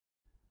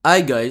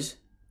Hi guys,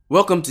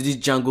 welcome to this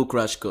Django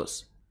crash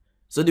course.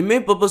 So the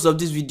main purpose of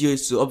this video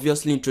is to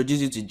obviously introduce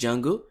you to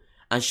Django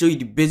and show you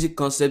the basic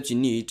concept you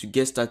need to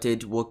get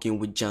started working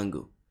with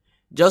Django.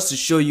 Just to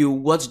show you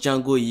what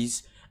Django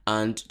is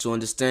and to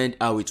understand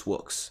how it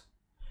works.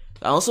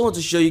 I also want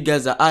to show you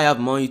guys that I have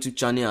my own YouTube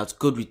channel at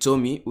Code with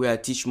Tomi, where I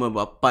teach more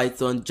about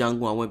Python,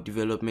 Django and web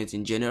development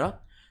in general.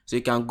 So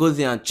you can go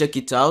there and check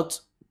it out,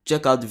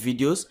 check out the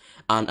videos,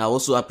 and I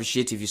also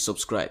appreciate if you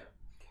subscribe.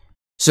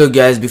 So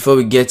guys, before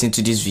we get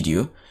into this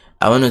video,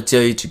 I want to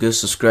tell you to go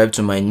subscribe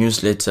to my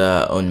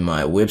newsletter on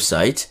my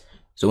website.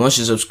 So once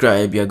you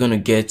subscribe, you're going to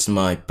get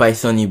my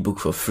Python ebook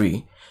for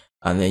free,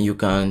 and then you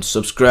can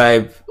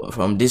subscribe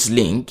from this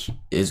link.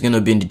 It's going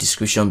to be in the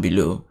description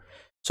below.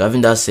 So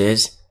having that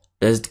said,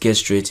 let's get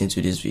straight into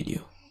this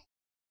video.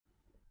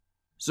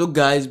 So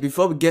guys,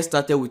 before we get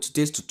started with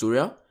today's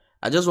tutorial,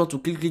 I just want to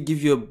quickly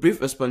give you a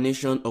brief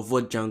explanation of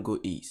what Django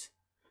is.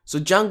 So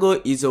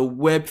Django is a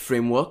web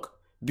framework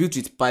built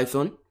with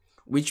Python,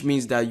 which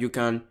means that you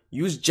can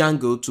use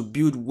Django to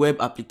build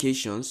web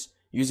applications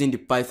using the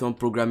Python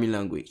programming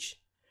language.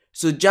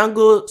 So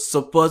Django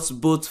supports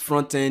both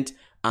front-end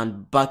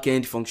and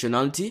back-end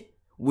functionality,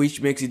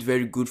 which makes it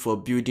very good for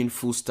building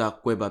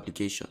full-stack web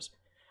applications.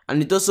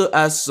 And it also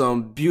has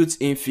some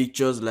built-in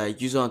features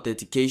like user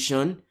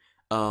authentication,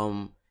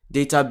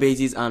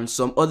 databases, and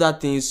some other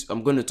things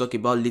I'm going to talk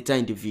about later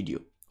in the video.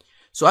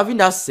 So having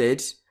that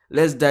said,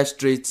 let's dive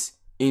straight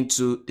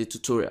into the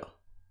tutorial.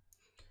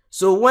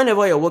 So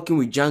whenever you're working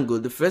with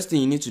Django, the first thing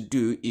you need to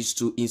do is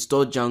to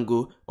install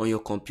Django on your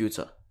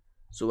computer.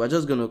 So we're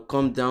just going to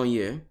come down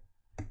here.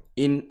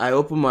 I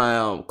open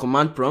my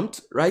command prompt.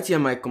 Right here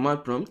in my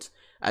command prompt,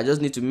 I just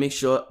need to make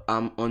sure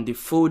I'm on the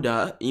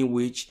folder in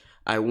which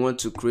I want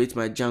to create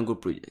my Django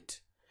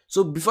project.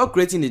 So before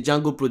creating the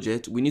Django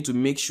project, we need to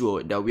make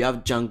sure that we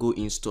have Django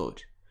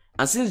installed.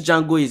 And since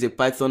Django is a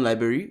Python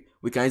library,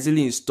 we can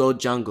easily install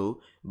Django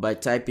by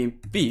typing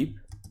pip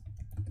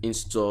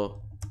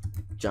install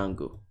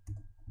Django.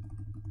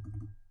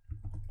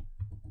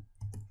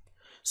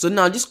 So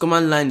now this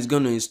command line is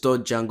going to install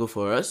Django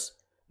for us,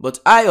 but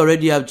I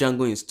already have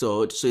Django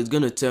installed, so it's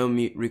going to tell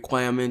me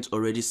requirement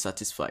already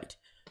satisfied.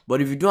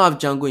 But if you don't have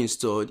Django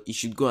installed, you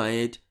should go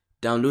ahead,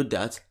 download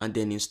that, and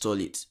then install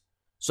it.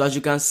 So as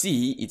you can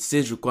see, it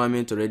says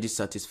requirement already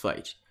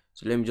satisfied.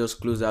 So let me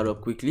just close that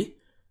up quickly.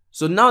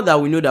 So now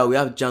that we know that we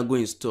have Django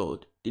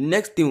installed, the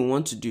next thing we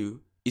want to do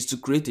is to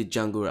create a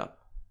Django app.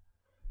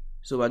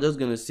 So we're just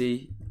going to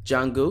say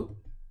Django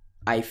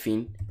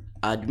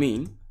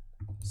 -admin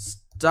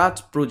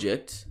start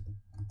project,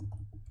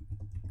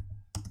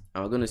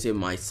 and we're going to say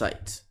my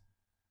site.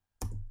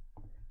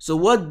 So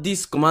what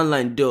this command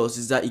line does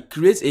is that it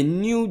creates a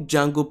new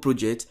Django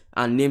project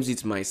and names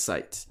it my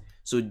site.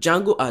 So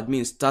Django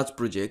admin start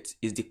project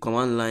is the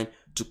command line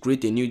to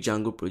create a new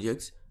Django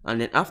project,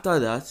 and then after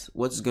that,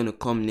 what's going to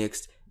come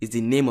next is the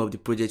name of the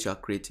project you are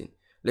creating.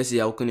 Let's say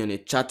you're working on a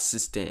chat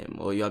system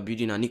or you are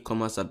building an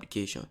e-commerce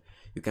application.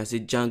 You can say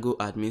Django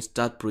admin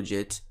start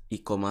project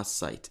e-commerce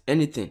site,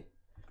 anything.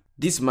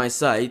 This my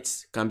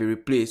site can be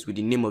replaced with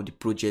the name of the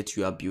project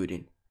you are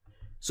building.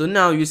 So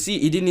now you see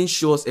it didn't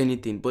show us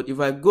anything, but if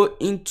I go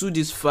into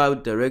this file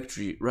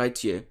directory right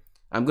here,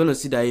 I'm going to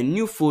see that a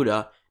new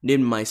folder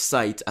named my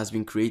site has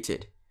been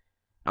created.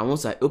 And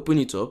once I open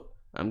it up,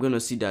 I'm going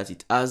to see that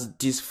it has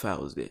these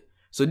files there.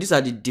 So these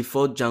are the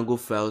default Django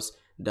files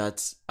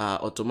that are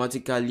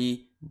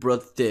automatically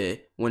brought there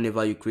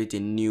whenever you create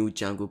a new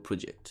Django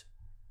project.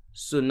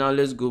 So now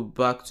let's go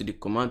back to the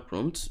command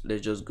prompt.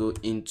 Let's just go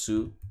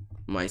into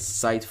my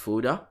site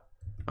folder,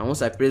 and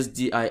once I press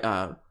dir,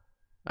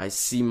 I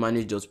see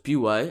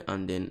manage.py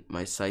and then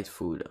my site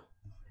folder.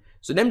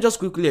 So let me just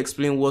quickly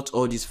explain what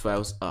all these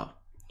files are.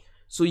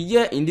 So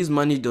here in this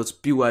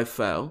manage.py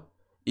file,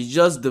 it's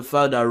just the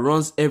file that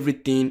runs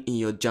everything in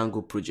your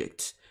Django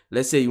project.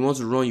 Let's say you want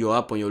to run your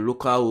app on your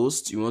local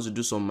host, you want to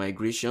do some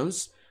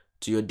migrations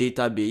to your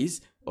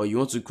database, or you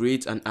want to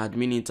create an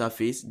admin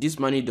interface. This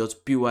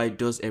manage.py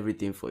does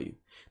everything for you.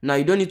 Now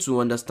you don't need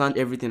to understand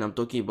everything I'm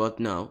talking about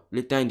now.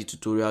 Later in the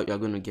tutorial, you're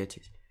going to get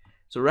it.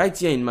 So right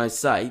here in my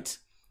site,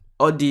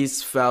 all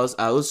these files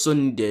are also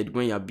needed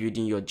when you're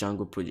building your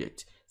Django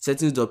project.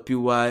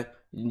 Settings.py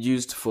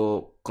used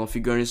for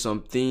configuring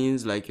some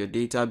things like your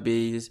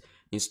database,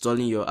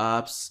 installing your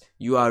apps,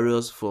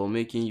 URLs for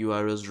making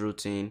URLs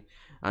routing.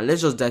 And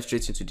let's just dive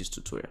straight into this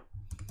tutorial.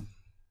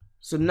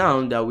 So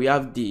now that we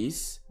have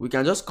this, we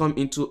can just come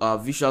into our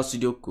Visual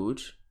Studio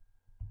Code,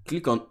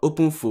 click on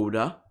open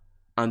folder,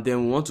 and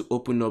then we want to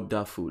open up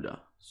that folder.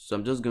 So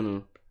I'm just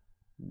gonna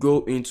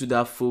go into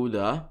that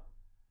folder,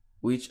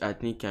 which I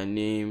think I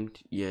named,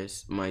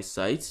 yes, my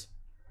site,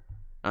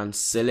 and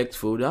select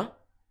folder.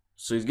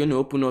 So it's gonna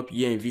open up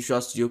here in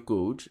Visual Studio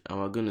Code, and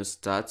we're gonna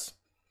start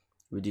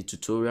with the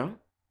tutorial.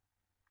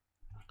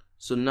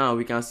 So now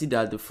we can see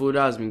that the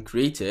folder has been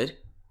created,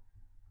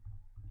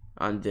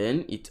 and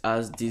then it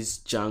has these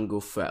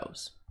Django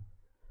files.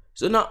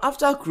 So now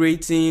after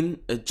creating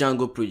a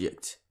Django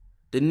project,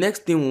 the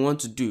next thing we want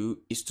to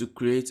do is to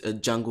create a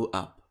Django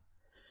app.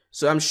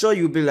 So I'm sure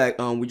you'll be like,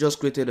 we just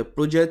created a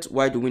project,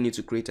 why do we need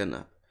to create an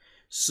app?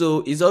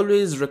 So it's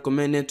always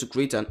recommended to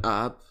create an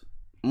app,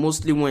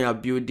 mostly when you're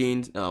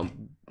building,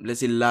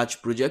 let's say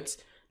large projects,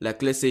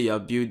 like let's say you're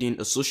building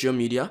a social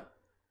media.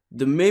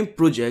 The main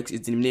project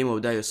is the name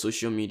of that your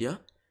social media.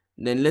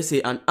 Then let's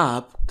say an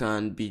app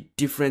can be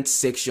different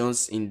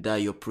sections in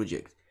that your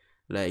project.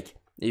 Like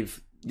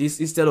if this,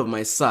 instead of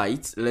my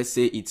site, let's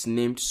say it's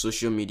named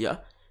social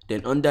media,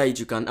 then under it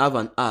you can have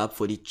an app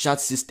for the chat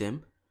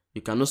system.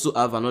 You can also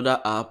have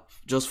another app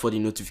just for the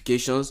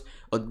notifications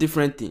or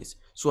different things.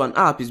 So an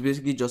app is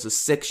basically just a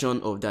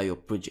section of that your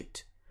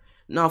project.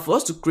 Now for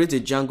us to create a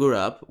Django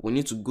app, we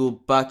need to go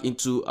back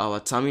into our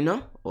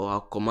terminal or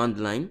our command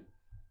line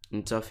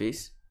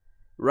interface.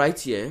 Right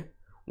here,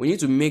 we need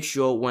to make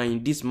sure we're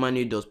in this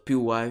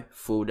manage.py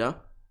folder.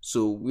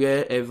 So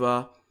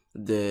wherever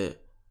the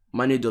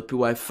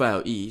manage.py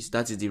file is,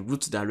 that is the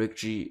root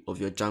directory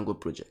of your Django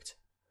project.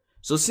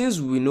 So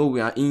since we know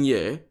we are in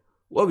here,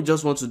 what we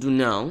just want to do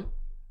now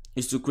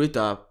is to create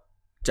a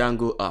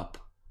Django app.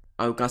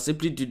 And we can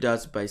simply do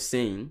that by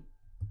saying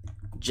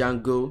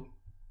Django-admin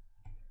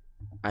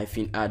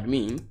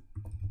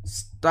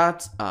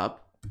start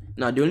app.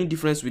 Now the only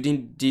difference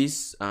within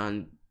this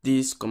and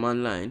this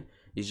command line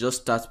is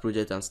just start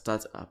project and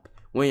start app.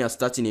 When you're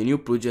starting a new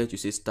project, you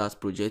say start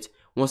project.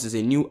 Once it's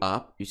a new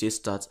app, you say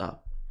start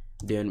app.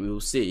 Then we'll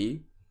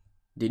say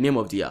the name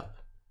of the app.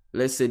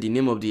 Let's say the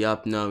name of the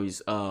app now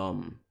is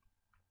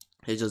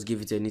let's just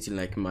give it anything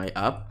like my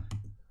app.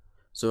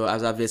 So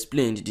as I've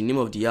explained, the name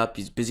of the app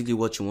is basically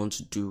what you want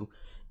to do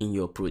in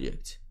your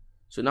project.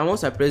 So now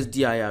once I press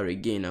dir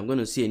again, I'm going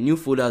to see a new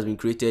folder has been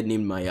created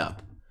named my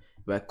app.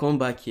 If I come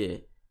back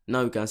here,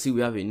 now you can see we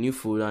have a new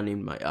folder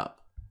named my app.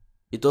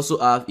 It also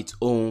have its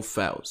own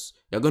files.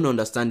 You're going to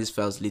understand these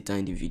files later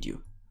in the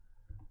video.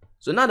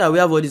 So now that we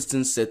have all these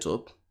things set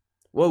up,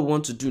 what we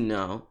want to do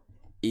now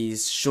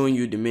is showing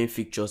you the main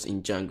features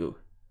in Django.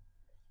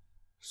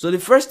 So the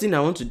first thing I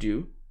want to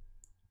do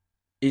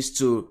is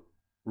to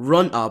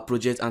run our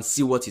project and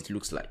see what it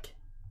looks like.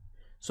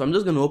 So I'm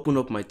just going to open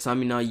up my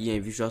terminal here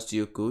in Visual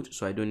Studio Code,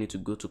 so I don't need to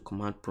go to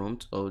command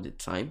prompt all the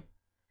time.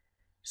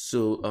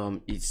 So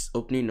it's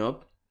opening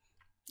up.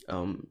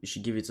 You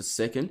should give it a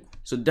second.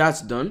 So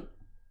that's done.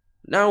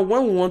 Now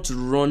when we want to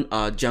run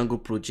our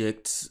Django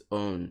project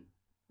on,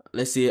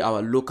 let's say,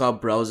 our local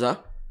browser,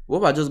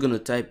 what we're just going to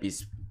type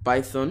is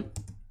python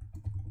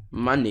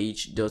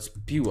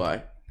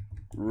manage.py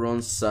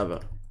run server.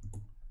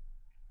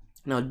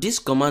 Now this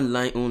command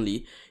line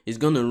only is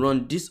going to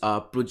run this our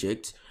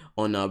project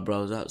on our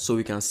browser so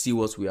we can see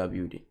what we are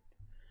building.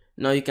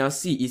 Now you can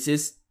see it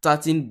says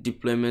starting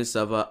deployment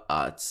server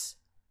at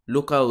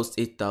localhost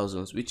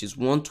 8000, which is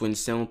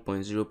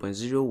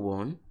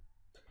 127.0.0.1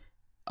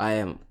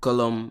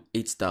 column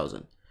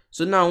 8000.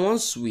 So now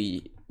once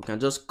we can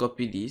just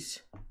copy this,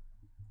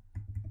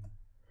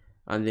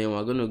 and then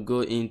we're going to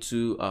go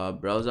into our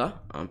browser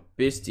and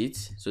paste it.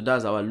 So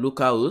that's our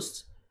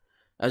localhost.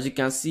 As you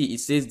can see, it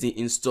says the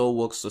install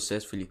works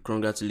successfully.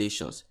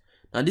 Congratulations.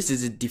 Now this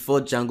is the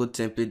default Django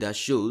template that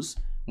shows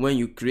when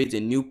you create a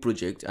new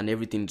project and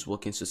everything is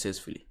working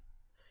successfully.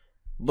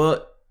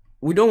 But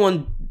we don't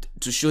want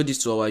to show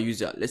this to our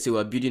user. Let's say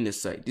we're building a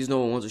site. This is not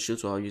what we want to show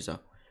to our user.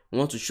 We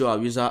want to show our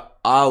user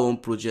our own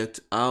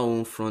project, our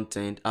own front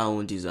end, our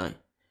own design.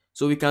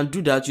 So we can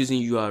do that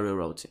using URL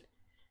routing.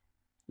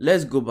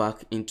 Let's go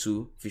back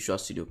into Visual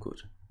Studio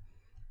Code.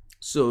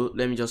 So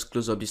let me just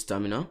close up this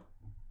terminal.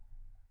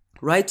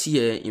 Right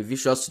here in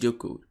Visual Studio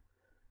Code,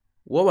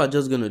 what we're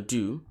just going to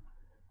do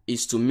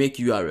is to make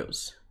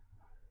URLs.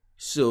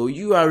 So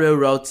URL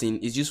routing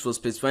is used for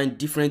specifying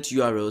different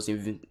URLs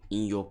in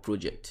your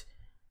project.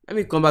 Let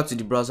me come back to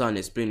the browser and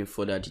explain in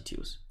further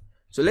details.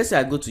 So let's say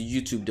I go to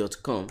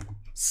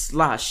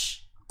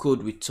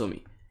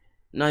youtube.com/codewithtomi.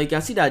 Now you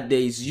can see that there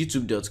is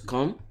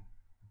youtube.com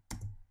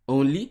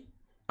only,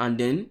 and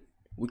then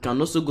we can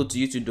also go to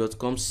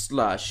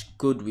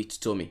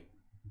youtube.com/codewithtomi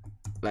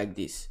like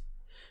this.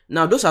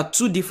 Now those are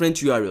two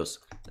different URLs.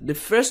 The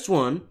first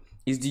one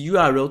is the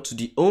URL to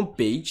the home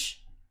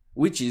page,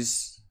 which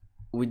is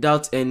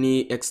without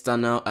any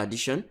external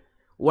addition,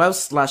 while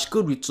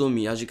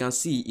 /codewithtomi, as you can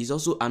see, is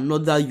also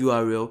another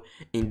URL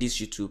in this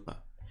YouTube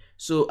app.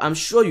 So I'm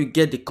sure you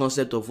get the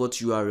concept of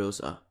what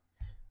URLs are.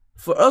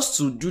 For us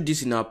to do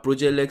this in our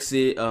project, let's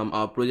say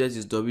our project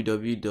is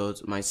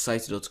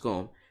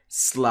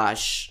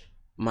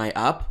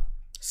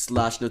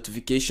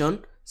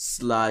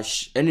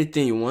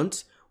www.mysite.com/myapp/notification/anything you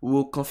want. We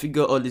will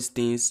configure all these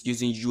things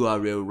using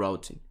URL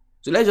routing.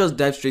 So let's just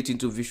dive straight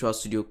into Visual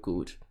Studio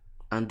Code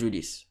and do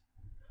this.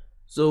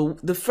 So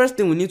the first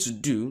thing we need to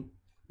do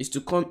is to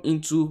come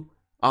into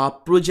our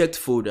project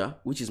folder,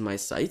 which is my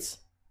site.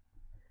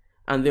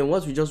 And then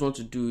what we just want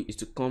to do is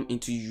to come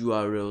into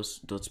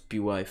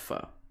urls.py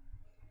file.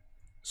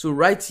 So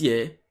right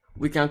here,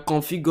 we can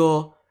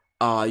configure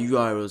our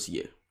URLs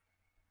here.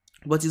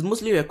 But it's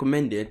mostly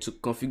recommended to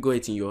configure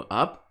it in your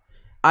app.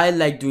 I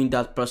like doing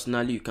that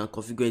personally. You can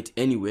configure it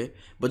anywhere,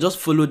 but just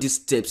follow these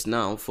steps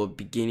now for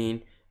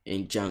beginning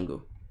in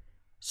Django.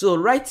 So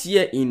right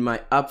here in my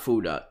app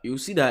folder, you'll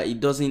see that it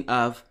doesn't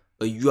have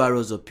a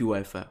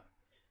urls.py file.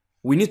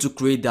 We need to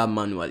create that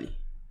manually.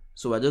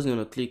 So we're just going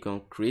to click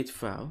on create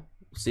file,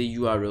 say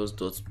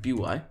urls.py.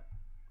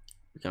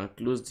 We can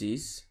close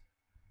this.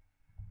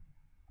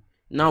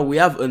 Now we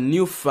have a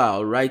new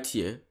file right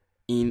here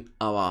in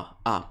our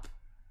app.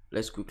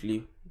 Let's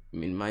quickly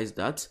minimize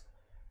that.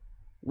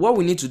 What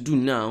we need to do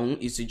now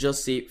is to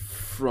just say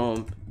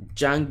from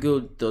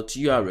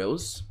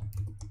django.urls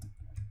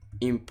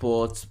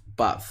import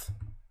path.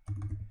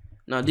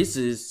 Now this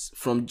is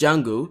from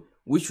Django,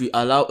 which will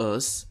allow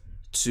us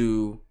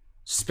to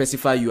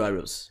specify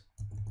URLs.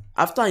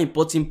 After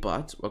importing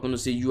path, we're going to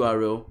say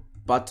URL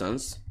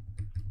patterns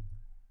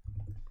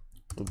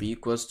will be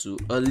equals to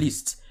a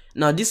list.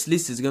 Now this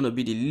list is going to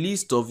be the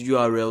list of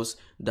URLs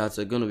that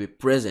are going to be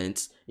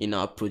present in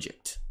our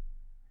project.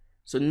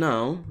 So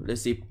now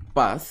let's say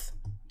path,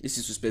 this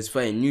is to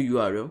specify a new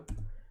URL.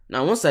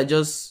 Now once I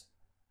just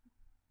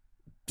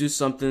do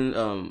something,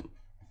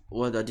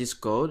 what are these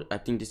called? I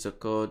think these are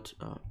called,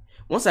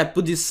 once I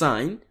put this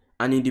sign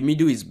and in the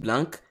middle is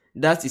blank,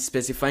 that is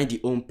specifying the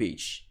home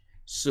page.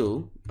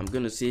 So I'm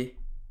going to say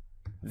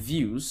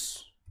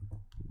views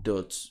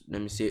dot,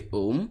 let me say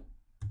home,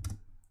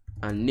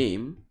 and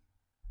name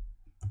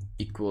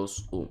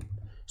equals home.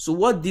 So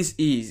what this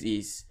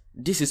is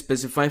this is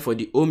specifying for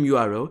the home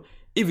URL.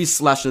 If it's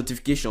slash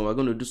notification, we're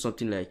going to do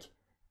something like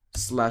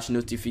slash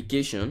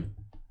notification,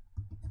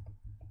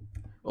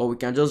 or we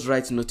can just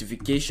write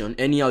notification.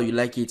 Anyhow you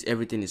like it,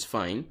 everything is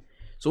fine.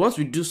 So once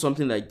we do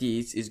something like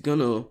this, it's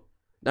gonna,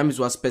 that means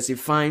we're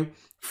specifying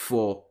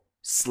for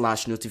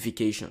slash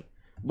notification.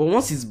 But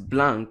once it's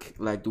blank,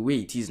 like the way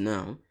it is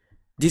now,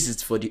 this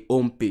is for the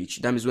home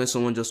page. That means when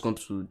someone just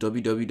comes to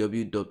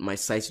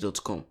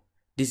www.mysite.com,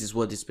 this is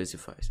what this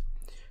specifies.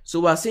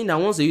 So we're saying that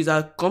once a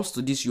user comes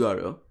to this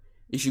URL,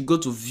 it should go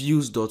to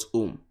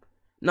views.home.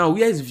 Now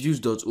where is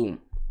views.home?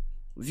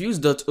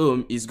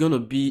 Views.home is going to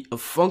be a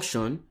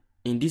function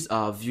in this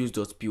our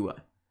views.py.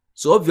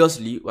 So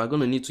obviously we're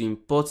going to need to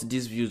import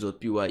this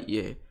views.py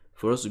here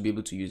for us to be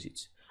able to use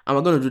it, and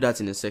we're going to do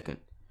that in a second.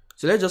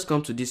 So let's just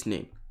come to this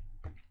name.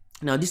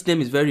 Now this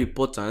name is very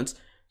important,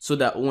 so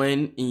that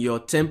when in your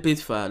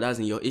template file, that's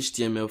in your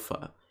HTML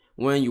file,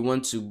 when you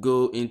want to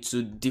go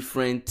into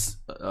different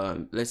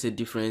let's say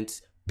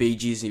different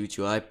pages with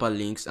your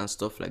hyperlinks and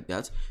stuff like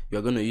that,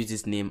 you're going to use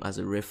this name as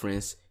a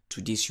reference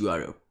to this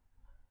URL.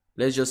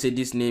 Let's just say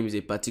this name is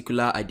a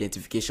particular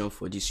identification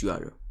for this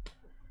URL.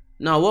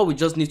 Now what we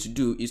just need to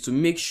do is to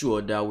make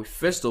sure that we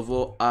first of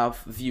all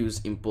have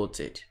views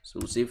imported. So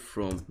we'll say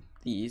from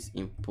this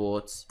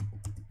import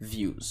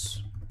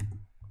views.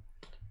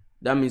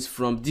 That means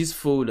from this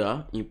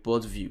folder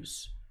import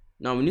views.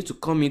 Now we need to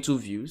come into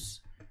views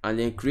and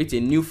then create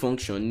a new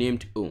function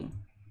named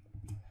home.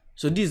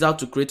 So this is how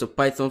to create a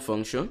Python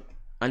function,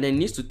 and then it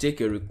needs to take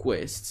a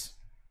request,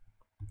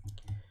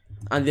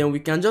 and then we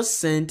can just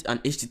send an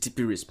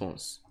HTTP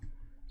response.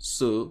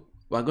 So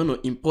we're going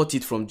to import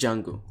it from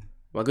Django.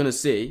 We're going to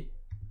say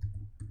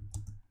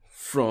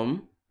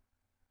from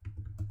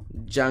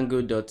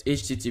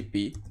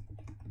django.http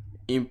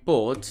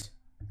import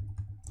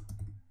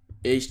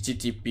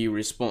HTTP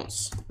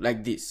response,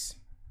 like this.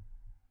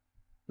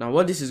 Now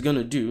what this is going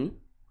to do,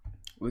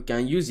 we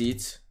can use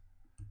it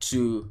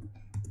to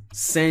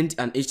send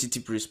an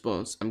HTTP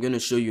response. I'm going to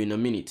show you in a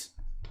minute.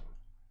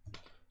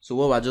 So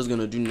what we're just going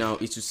to do now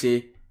is to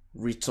say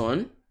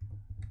return,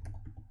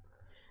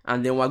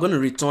 and then we're going to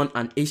return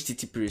an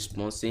HTTP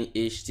response, saying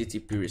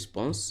HTTP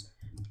response.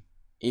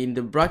 In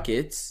the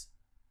brackets,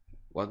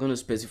 we're going to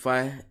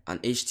specify an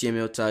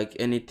HTML tag,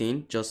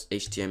 anything, just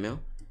HTML.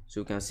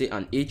 So we can say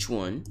an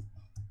H1.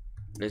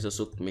 Let's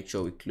also make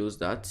sure we close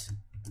that,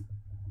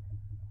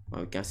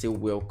 and we can say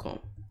welcome.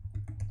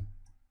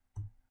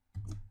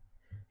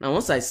 Now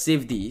once I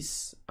save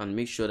this and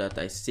make sure that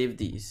I save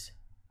this,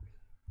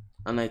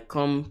 and I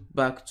come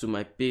back to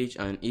my page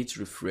and hit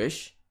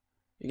refresh,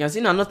 you can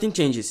see now nothing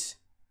changes.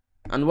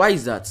 And why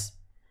is that?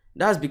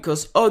 That's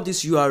because all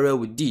this URL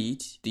we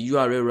did, the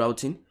URL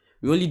routing,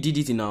 we only did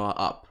it in our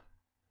app.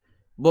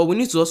 But we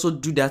need to also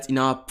do that in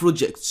our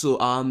project, so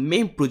our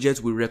main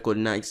project will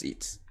recognize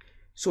it.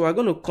 So we're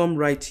going to come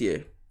right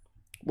here.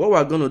 What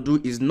we're going to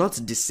do is not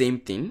the same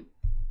thing.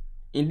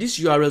 In this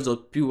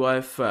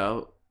urls.py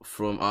file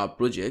from our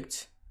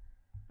project,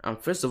 I'm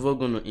first of all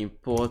going to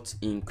import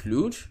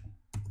include.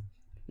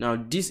 Now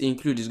this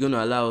include is going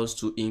to allow us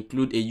to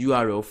include a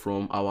URL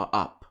from our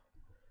app.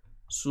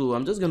 So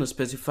I'm just going to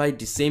specify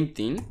the same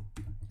thing.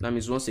 That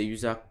means once a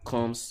user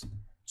comes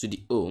to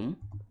the home,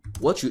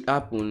 what should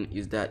happen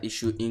is that it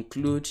should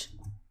include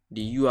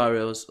the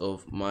URLs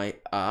of my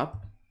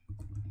app.urls,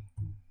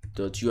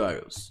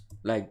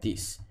 like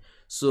this.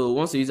 So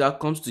once the user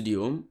comes to the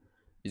home,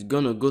 it's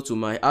going to go to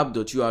my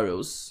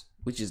app.urls,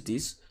 which is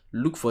this,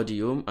 look for the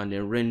home, and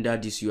then render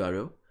this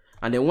URL.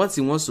 And then once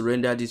it wants to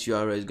render this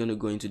URL, it's going to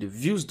go into the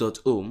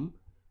views.home.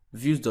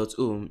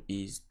 Views.home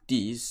is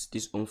this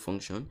home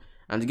function,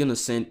 and it's going to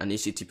send an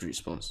HTTP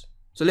response.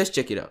 So let's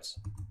check it out.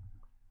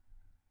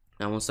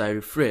 Now once I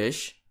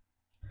refresh,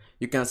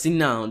 you can see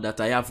now that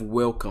I have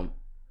welcome.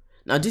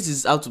 Now this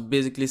is how to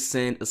basically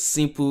send a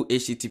simple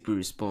HTTP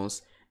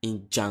response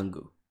in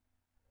Django.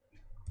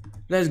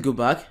 Let's go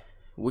back.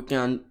 We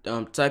can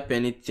type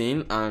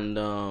anything,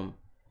 and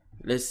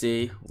let's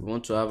say we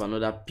want to have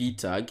another p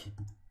tag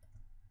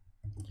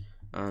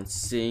and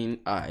saying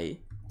I.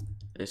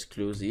 Let's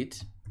close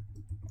it.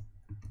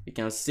 You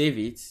can save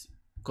it,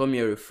 come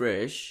here,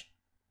 refresh.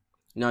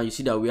 Now you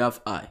see that we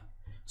have I.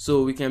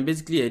 So we can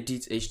basically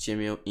edit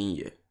HTML in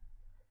here.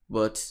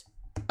 But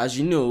as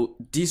you know,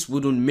 this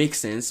wouldn't make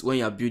sense when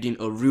you're building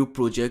a real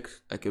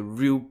project, like a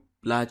real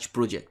large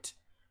project.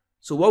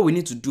 So what we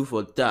need to do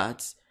for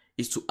that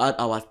is to add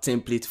our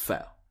template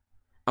file.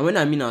 And when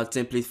I mean our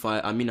template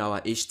file, I mean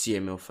our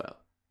HTML file.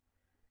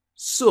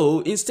 So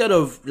instead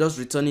of just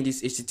returning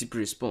this HTTP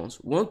response,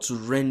 we want to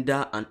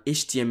render an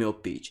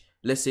HTML page.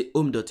 Let's say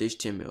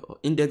home.html or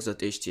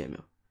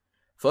index.html.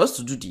 For us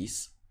to do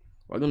this,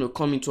 we're going to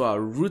come into our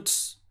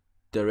root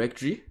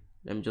directory.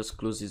 Let me just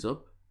close this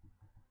up.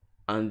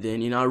 And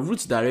then in our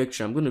root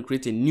directory, I'm going to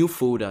create a new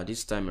folder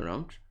this time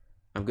around.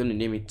 I'm going to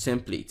name it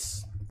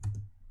templates.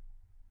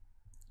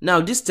 Now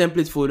this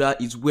template folder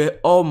is where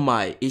all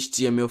my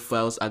HTML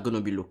files are going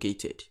to be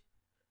located.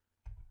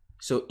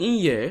 So in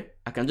here,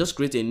 I can just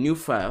create a new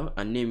file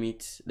and name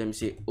it, let me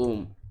say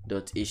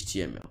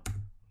home.html.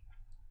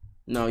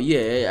 Now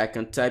here, I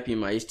can type in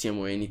my HTML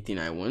or anything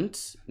I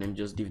want. Let me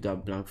just leave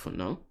that blank for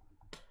now.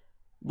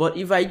 But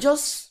if I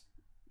just,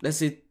 let's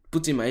say,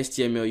 put in my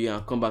HTML here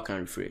and come back and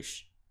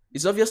refresh,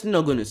 it's obviously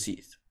not going to see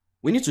it.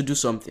 We need to do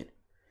something.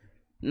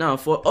 Now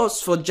for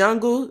us, for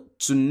Django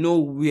to know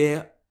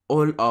where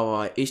all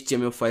our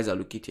HTML files are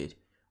located,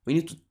 we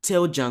need to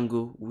tell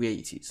Django where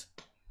it is.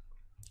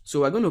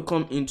 So we're going to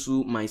come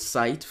into my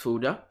site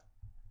folder,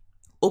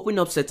 open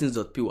up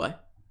settings.py.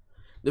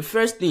 The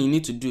first thing you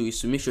need to do is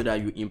to make sure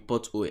that you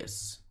import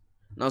OS.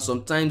 Now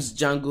sometimes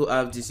Django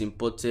have this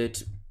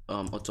imported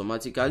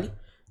automatically,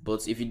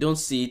 but if you don't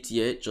see it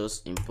yet,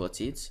 just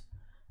import it.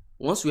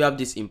 Once we have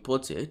this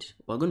imported,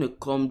 we're going to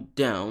come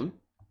down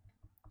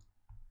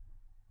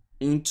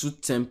into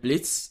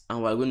templates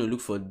and we're going to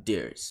look for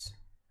theirs.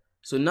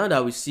 So now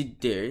that we see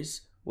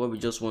theirs, what we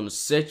just want to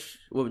search,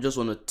 what we just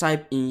want to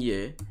type in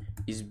here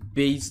is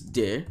base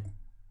there,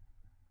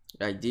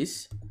 like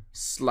this,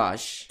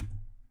 slash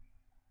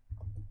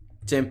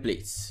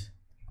templates.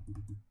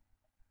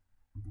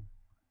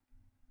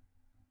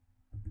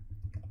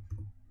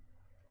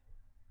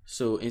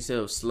 So instead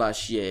of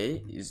slash here,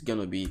 it's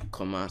gonna be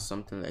comma,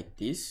 something like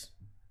this.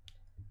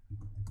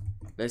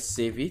 Let's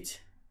save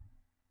it.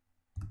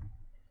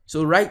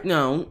 So right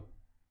now,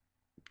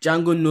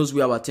 Django knows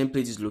where our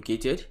template is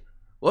located.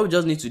 What we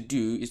just need to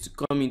do is to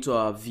come into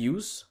our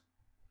views.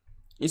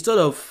 Instead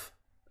of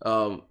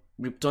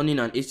returning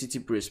an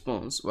HTTP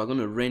response, we're going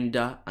to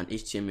render an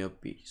HTML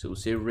page. So we'll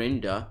say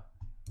render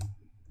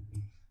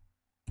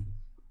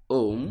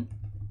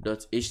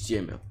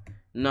home.html.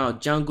 Now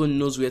Django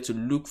knows where to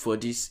look for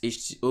this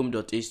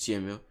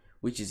home.html,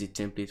 which is a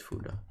template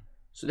folder.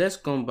 So let's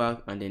come back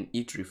and then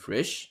hit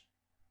refresh.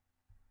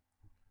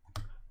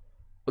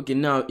 Okay,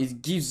 now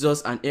it gives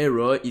us an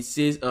error. It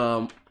says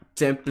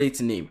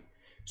template name.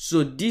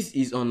 So this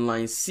is on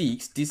line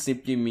 6. This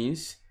simply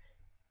means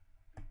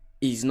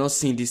it's not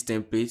seeing this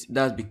template.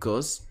 That's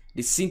because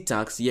the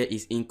syntax here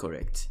is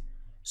incorrect.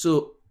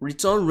 So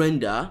return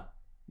render,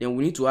 then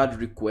we need to add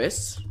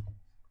request,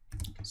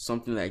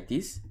 something like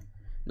this.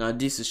 Now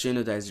this is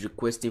showing that it's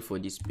requesting for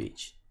this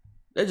page.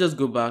 Let's just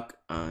go back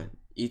and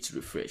hit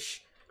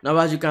refresh. Now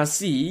as you can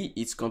see,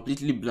 it's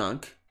completely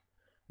blank.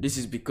 This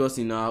is because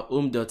in our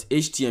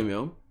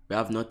home.html we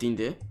have nothing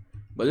there.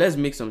 But let's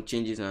make some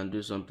changes and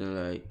do something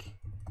like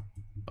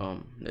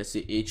let's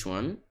say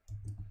h1,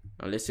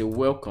 and let's say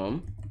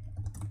welcome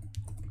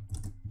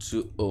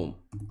to home.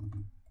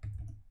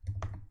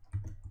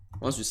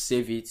 Once we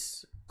save it,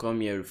 come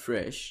here,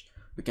 refresh,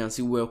 we can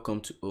see welcome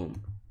to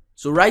home.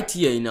 So right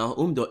here in our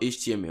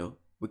home.html,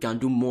 we can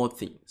do more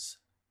things.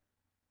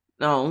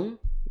 Now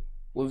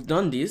we've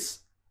done this.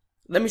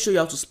 Let me show you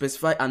how to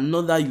specify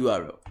another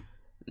URL.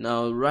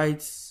 Now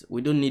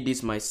we don't need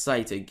this my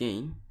site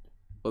again.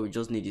 What we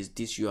just need is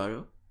this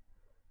URL.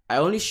 I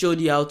only showed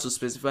you how to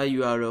specify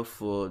URL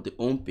for the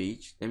home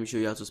page. Let me show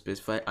you how to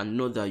specify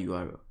another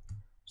URL.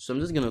 So I'm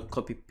just gonna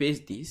copy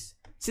paste this.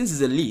 Since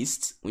it's a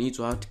list, we need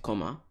to add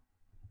comma,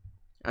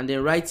 and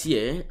then right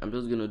here I'm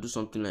just gonna do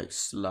something like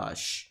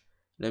slash,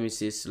 let me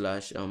say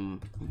slash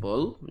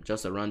ball,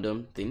 just a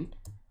random thing.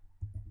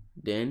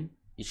 Then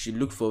it should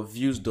look for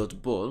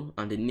views.ball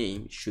and the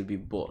name should be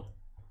ball.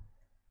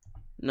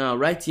 Now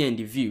right here in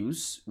the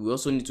views, we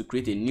also need to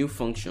create a new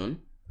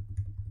function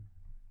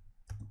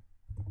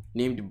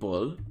named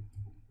ball,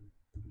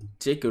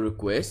 take a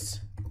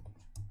request,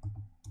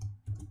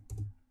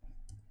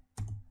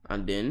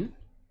 and then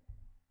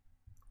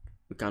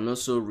we can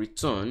also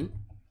return,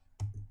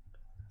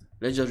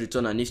 let's just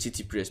return an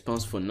HTTP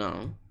response for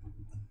now,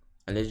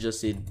 and let's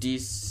just say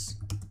this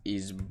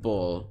is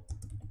ball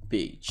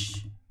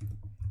page,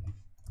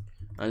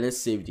 and let's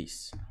save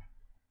this.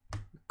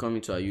 Come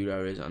into our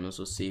URLs and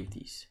also save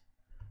this.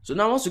 So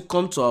now once we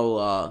come to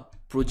our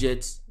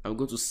project and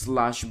go to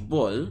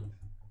 /ball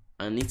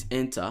and hit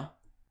enter,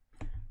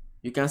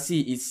 you can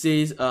see it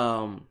says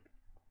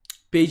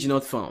page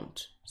not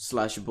found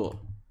 /ball.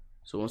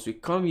 So once we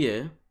come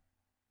here,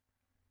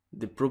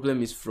 the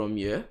problem is from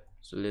here,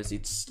 so let's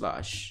hit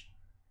slash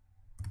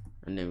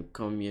and then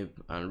come here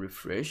and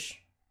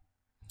refresh.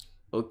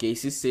 Okay, it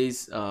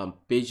says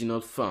page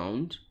not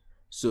found,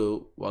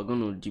 so we're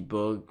going to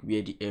debug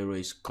where the error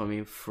is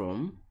coming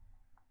from.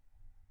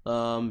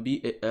 BALL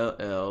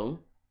 /BALL.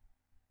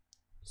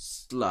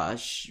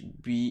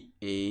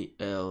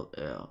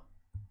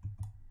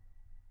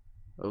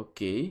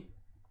 Okay,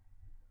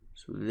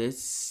 so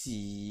let's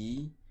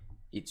see,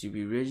 it will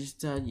be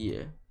registered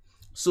here.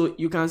 So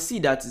you can see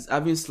that it's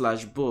having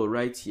 /ball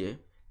right here,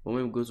 but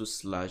when we go to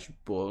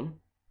 /ball,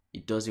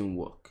 it doesn't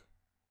work.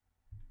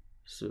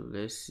 So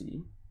let's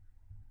see,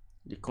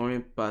 the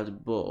current path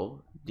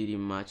ball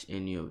didn't match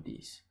any of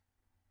these.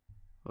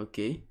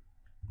 Okay,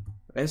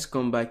 let's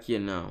come back here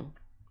now.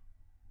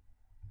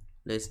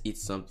 Let's hit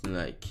something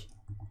like,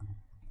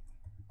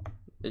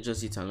 let's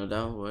just hit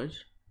another word.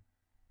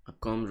 I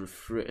come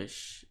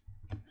refresh.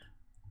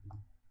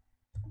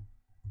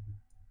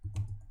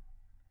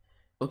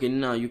 Okay,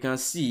 now you can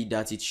see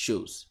that it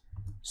shows.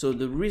 So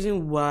the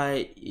reason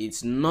why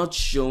it's not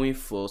showing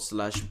for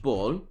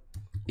 /ball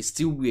is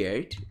still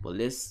weird, but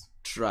let's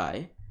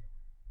try.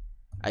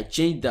 I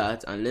changed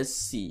that and let's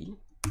see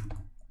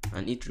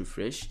and hit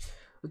refresh.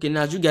 Okay,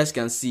 now as you guys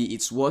can see,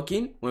 it's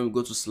working when we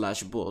go to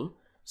 /ball.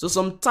 So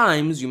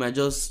sometimes you might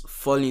just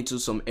fall into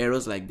some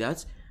errors like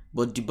that,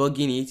 but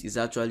debugging it is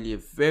actually a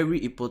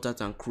very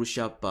important and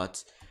crucial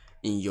part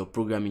in your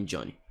programming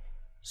journey.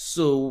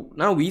 So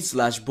now we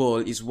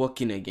 /ball is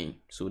working again.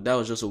 So that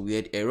was just a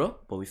weird error,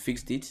 but we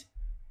fixed it.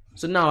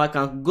 So now I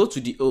can go to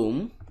the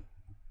home,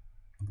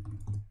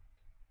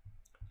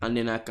 and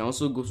then I can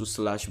also go to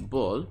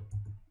 /ball.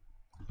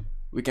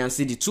 We can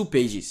see the two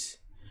pages,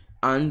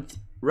 and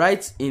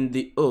right in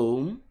the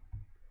home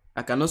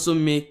I can also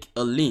make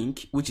a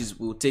link which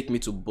will take me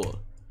to ball.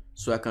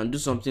 So I can do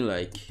something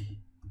like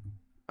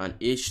an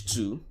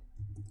h2,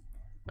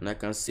 and I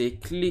can say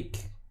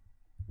click,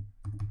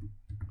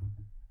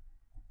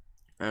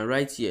 and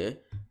right here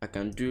I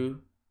can do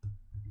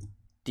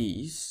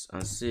this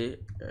and say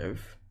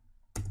F,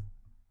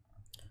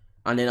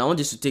 and then I want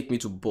this to take me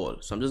to ball.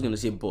 So I'm just going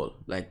to say ball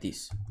like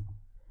this.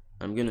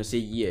 I'm going to say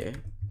yeah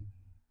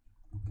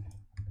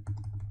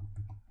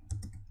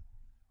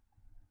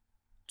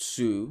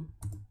to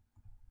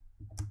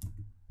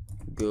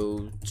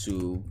go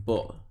to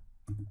ball.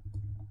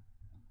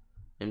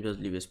 Let me just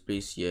leave a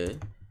space here.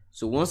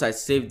 So once I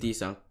save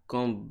this and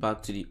come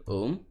back to the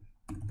home,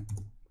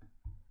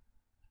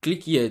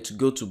 click here to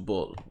go to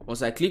ball.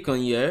 Once I click on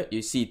here,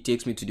 you see it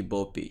takes me to the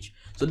ball page.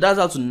 So that's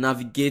how to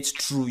navigate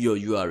through your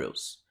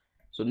URLs.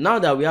 So now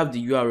that we have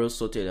the URL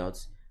sorted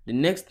out, the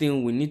next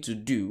thing we need to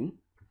do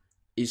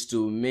is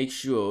to make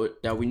sure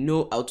that we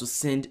know how to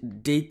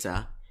send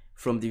data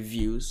from the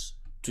views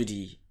to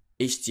the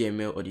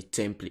HTML or the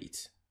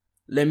template.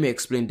 Let me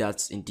explain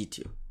that in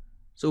detail.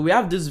 So we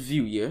have this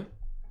view here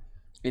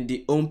in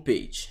the home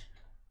page.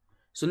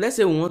 So let's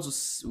say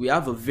we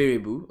have a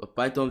variable, a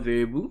Python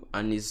variable,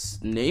 and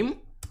its name.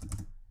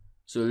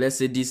 So let's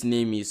say this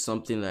name is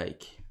something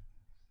like,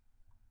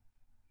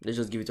 let's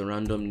just give it a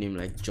random name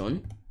like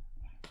John.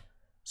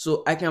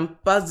 So I can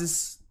pass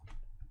this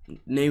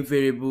name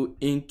variable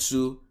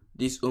into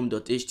this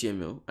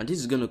home.html, and this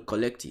is going to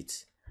collect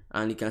it,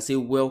 and it can say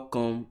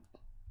welcome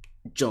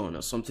John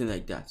or something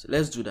like that.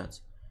 Let's do that.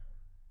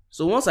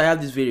 So once I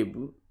have this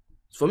variable,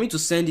 for me to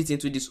send it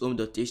into this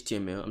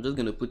home.html, I'm just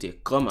going to put a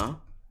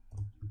comma,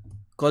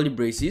 curly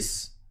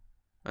braces,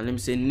 and let me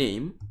say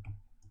name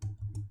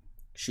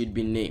should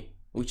be name,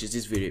 which is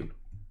this variable.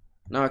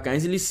 Now I can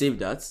easily save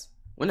that.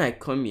 When I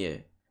come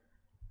here,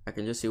 I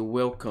can just say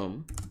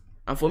welcome,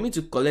 and for me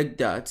to collect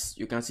that,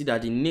 you can see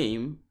that the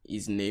name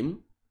is name.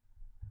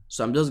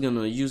 So I'm just going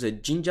to use a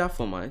Ginger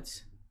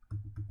format,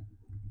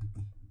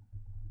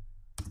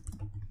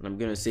 and I'm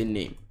going to say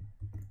name.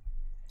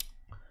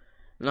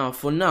 Now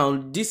for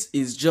now, this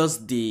is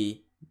just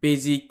the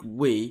basic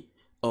way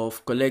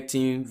of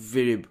collecting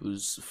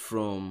variables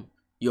from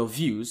your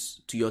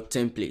views to your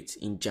template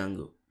in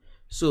Django.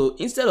 So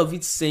instead of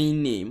it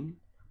saying name,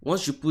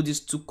 once you put these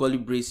two curly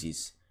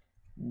braces,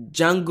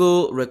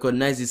 Django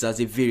recognizes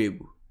as a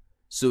variable.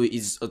 So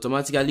it's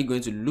automatically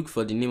going to look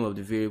for the name of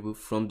the variable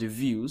from the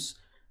views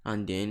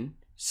and then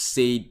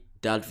say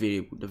that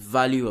variable, the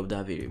value of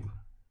that variable.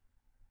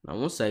 Now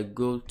once I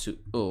go to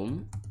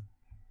home,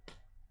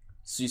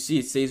 so you see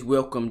it says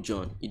welcome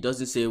John. It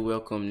doesn't say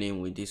welcome name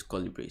with these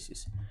curly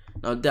braces.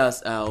 Now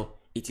that's how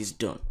it is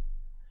done.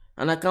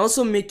 And I can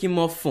also make it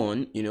more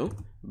fun, you know,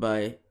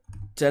 by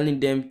telling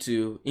them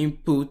to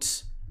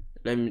input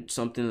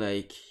something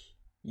like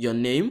your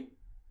name.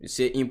 You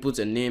say input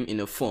a name in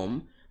a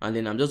form, and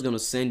then I'm just going to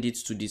send it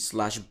to the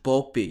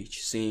 /ball page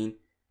saying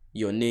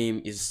your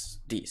name is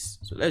this.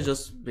 So let's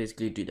just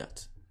basically do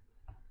that.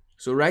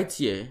 So right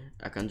here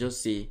I can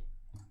just say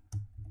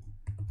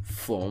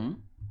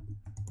form,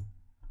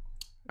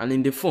 And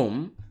in the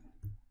form,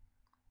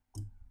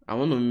 I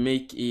want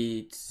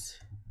to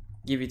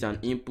give it an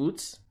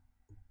input.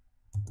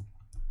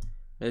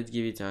 Let's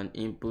give it an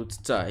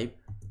input type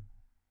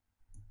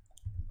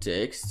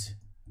text,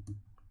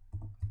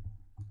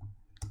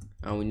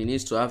 and we need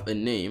to have a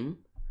name.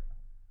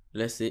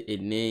 Let's say a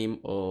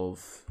name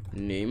of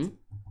name,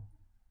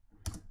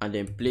 and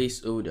then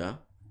placeholder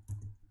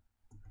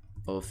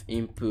of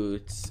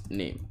input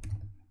name,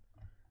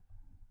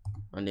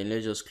 and then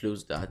let's just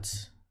close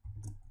that.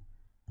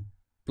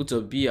 Put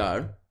a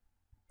BR,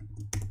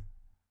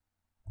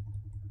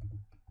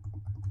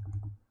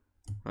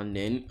 and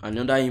then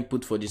another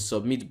input for the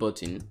submit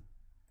button.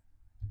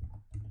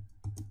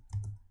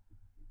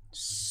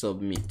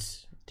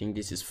 Submit. I think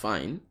this is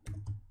fine.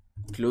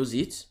 Close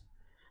it.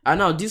 And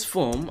now this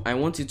form, I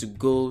want it to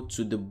go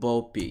to the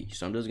ball page,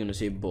 so I'm just going to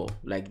say ball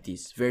like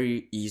this.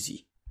 Very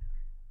easy.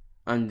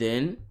 And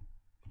then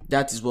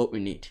that is what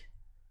we need.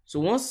 So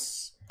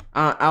once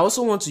I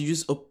also want to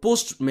use a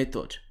post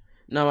method.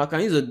 Now I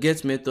can use a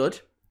get method.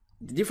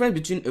 The difference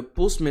between a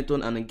post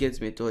method and a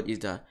get method is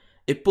that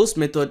a post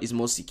method is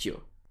more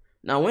secure.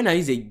 Now when I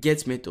use a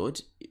get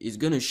method, it's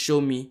going to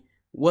show me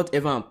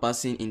whatever I'm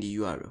passing in the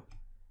URL.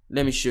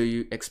 Let me show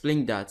you,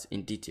 explain that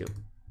in detail.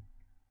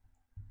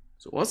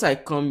 So once I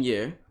come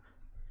here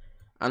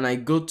and I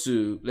go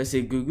to, let's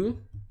say, Google.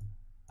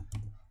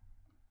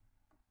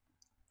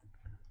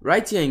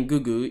 Right here in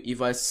Google,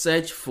 if I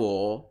search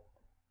for,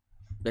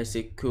 let's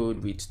say,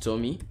 code with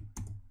Tomi,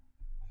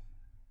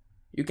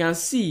 you can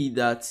see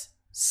that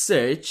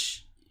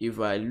search, if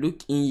I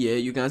look in here,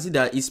 you can see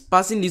that it's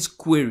passing this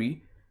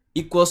query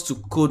equals to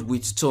code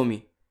with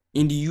Tomi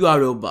in the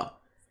URL bar.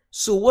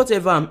 So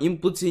whatever I'm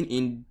inputting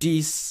in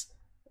this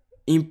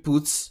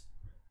inputs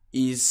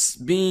is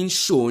being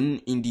shown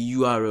in the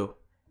URL.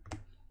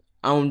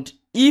 And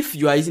if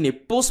you are using a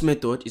post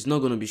method, it's not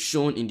going to be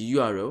shown in the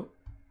URL.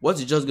 What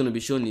is just going to be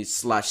shown is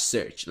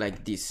 /search,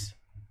 like this.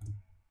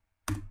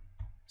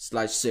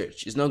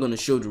 /search. It's not going to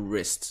show the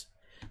rest.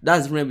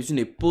 That's the difference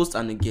between a post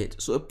and a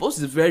get. So a post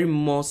is very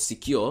more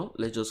secure.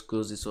 Let's just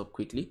close this up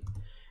quickly.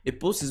 A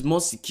post is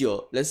more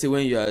secure. Let's say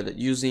when you are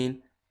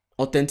using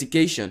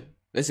authentication.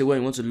 Let's say when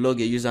you want to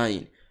log a user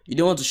in. You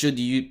don't want to show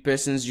the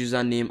person's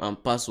username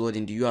and password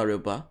in the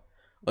URL bar.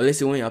 Or let's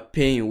say when you're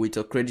paying with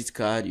a credit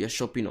card, you're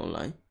shopping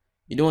online.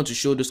 You don't want to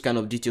show those kind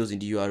of details in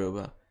the URL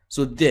bar.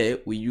 So there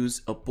we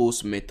use a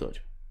post method.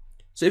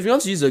 So if you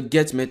want to use a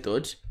get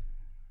method,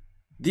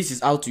 this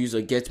is how to use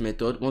a get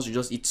method. Once you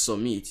just hit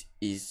submit,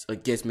 is a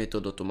get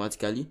method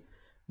automatically.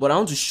 But I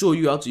want to show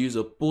you how to use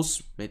a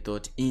post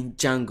method in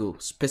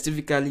Django,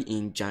 specifically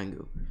in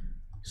Django.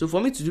 So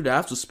for me to do that, I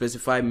have to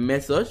specify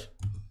method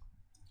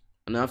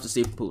and I have to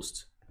say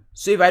post.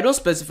 So if I don't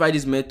specify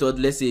this method,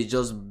 let's say it's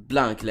just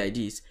blank like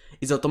this,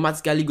 it's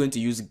automatically going to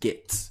use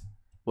get.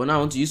 But now I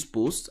want to use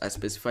post, I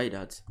specify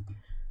that.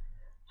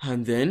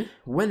 And then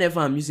whenever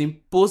I'm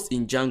using post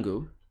in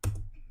Django,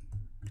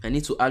 I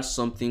need to add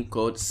something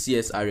called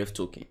CSRF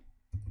token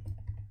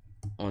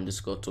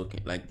underscore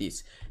token, like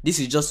this. This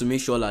is just to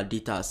make sure our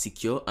data are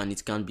secure and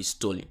it can't be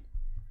stolen.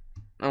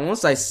 And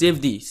once I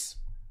save this,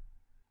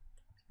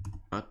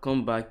 I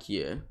come back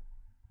here,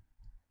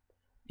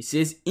 it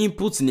says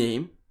input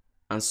name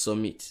and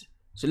submit.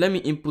 So let me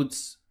input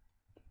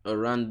a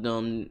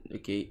random,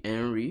 okay,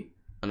 Henry,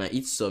 and I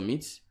hit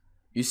submit.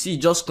 You see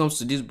it just comes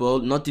to this ball,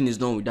 nothing is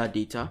done with that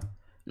data.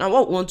 Now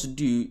what we want to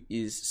do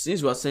is,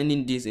 since we are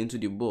sending this into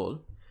the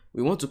ball,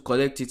 we want to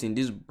collect it in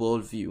this ball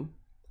view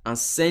and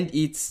send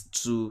it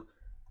to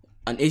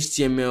an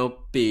HTML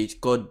page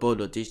called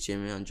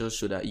ball.html and just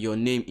show that your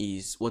name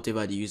is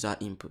whatever the user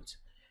input.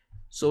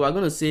 So we're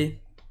going to say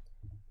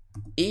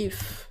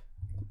if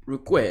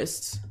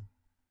request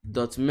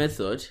dot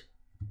method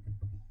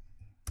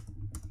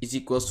is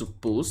equals to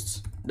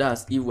post.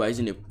 That's if we're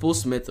using a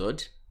post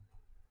method.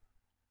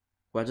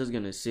 We're just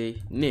going to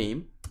say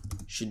name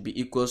should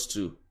be equals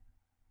to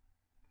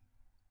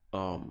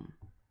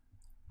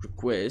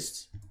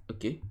request,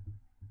 okay,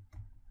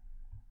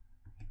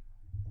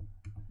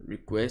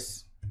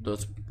 request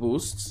dot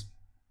post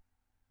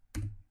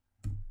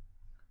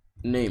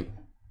name.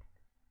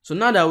 So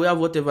now that we have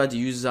whatever the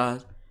user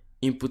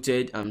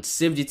inputted and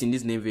saved it in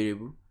this name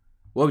variable,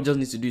 what we just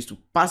need to do is to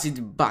pass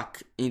it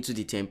back into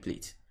the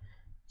template.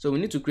 So we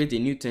need to create a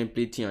new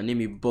template here and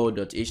name it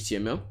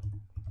ball.html.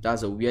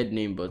 That's a weird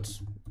name, but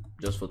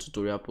just for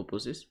tutorial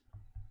purposes.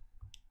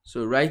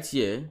 So right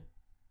here,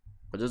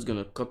 we're just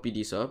gonna copy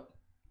this up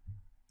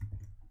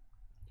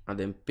and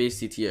then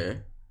paste it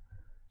here.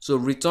 So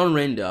return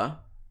render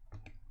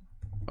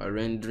by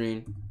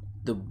rendering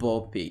the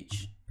ball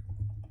page.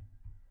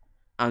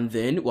 And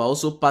then we're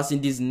also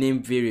passing this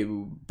name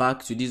variable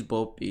back to this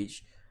ball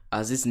page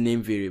as this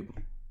name variable,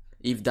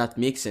 if that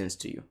makes sense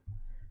to you.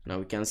 Now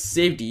we can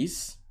save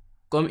this,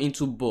 come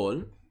into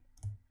ball,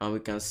 and we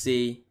can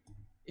say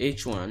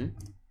h1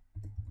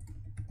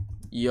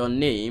 your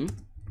name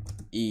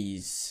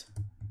is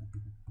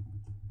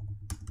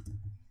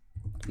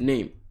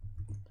name.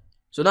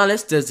 So now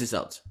let's test this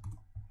out.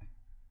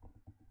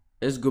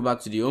 Let's go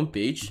back to the home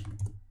page.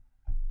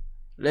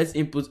 let's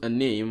input a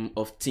name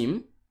of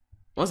Tim.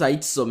 Once I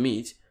hit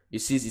submit, you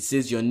see it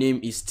says your name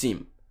is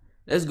Tim.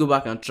 Let's go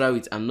back and try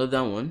with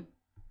another one.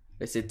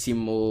 Let's say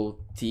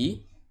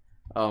Timothy.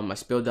 I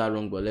spelled that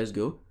wrong, but let's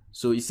go.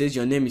 So it says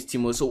your name is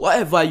Timo. So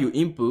whatever you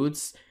input,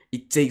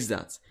 it takes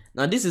that.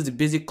 Now this is the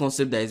basic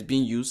concept that is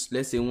being used.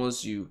 Let's say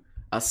once you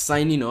are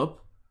signing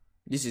up,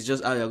 this is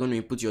just how you're going to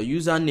input your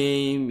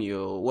username,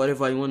 your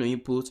whatever you want to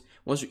input.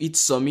 Once you hit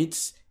submit,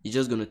 it's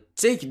just going to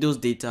take those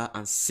data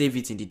and save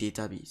it in the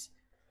database.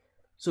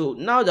 So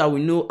now that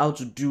we know how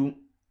to do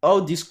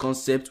all this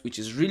concept, which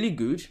is really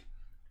good,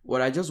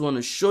 what I just want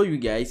to show you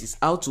guys is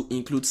how to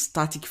include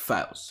static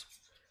files.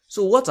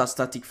 So what are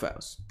static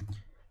files?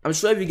 I'm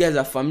sure if you guys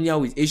are familiar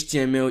with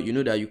HTML, you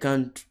know that you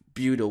can't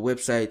build a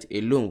website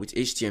alone with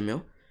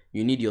HTML.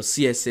 You need your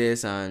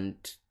CSS, and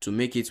to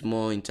make it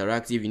more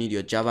interactive, you need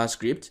your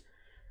JavaScript.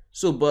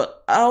 So,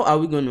 but how are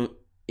we going to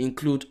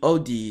include all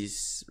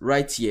these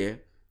right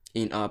here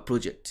in our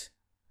project?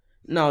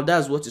 Now,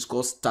 that's what is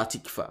called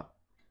static file.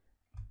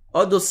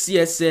 All those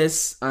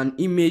CSS and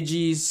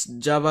images,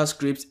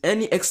 JavaScript,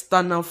 any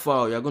external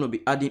file you're going to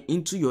be adding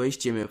into your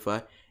HTML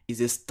file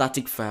is a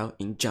static file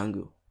in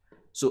Django.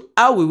 So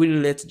how will we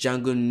let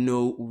Django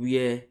know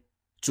where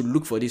to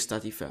look for this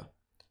static file?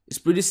 It's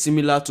pretty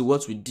similar to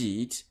what we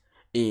did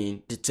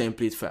in the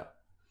template file.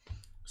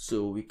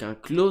 So we can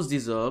close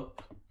this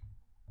up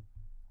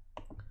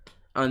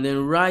and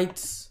then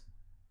write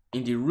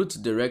in the root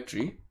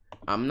directory.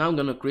 I'm now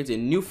going to create a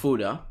new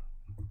folder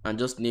and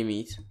just name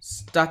it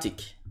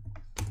static.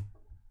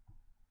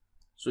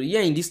 So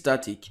here in this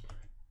static,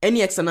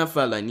 any external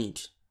file I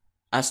need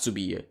has to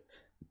be here.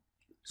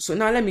 So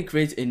now let me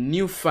create a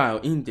new file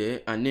in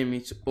there and name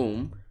it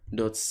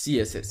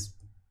home.css.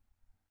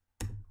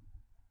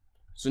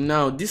 So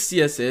now this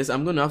CSS,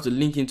 I'm going to have to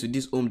link into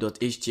this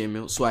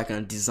home.html so I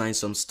can design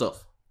some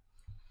stuff.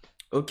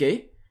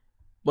 Okay.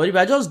 But if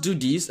I just do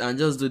this and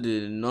just do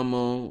the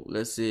normal,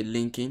 let's say,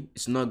 linking,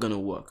 it's not going to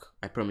work.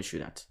 I promise you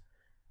that.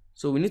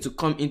 So we need to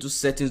come into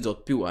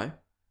settings.py.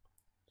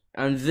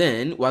 And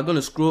then we're going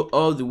to scroll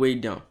all the way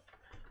down.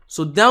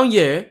 So down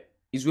here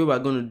is where we're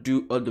going to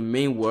do all the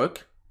main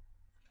work.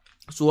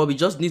 So what we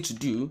just need to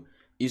do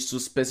is to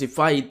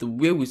specify it the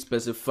way we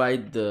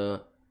specified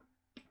the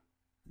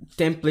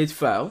template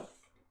file.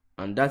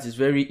 And that is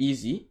very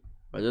easy.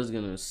 We're just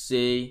going to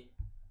say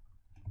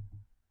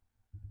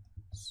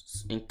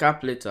in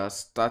cap letters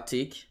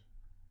static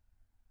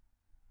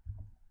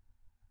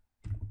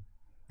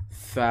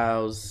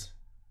files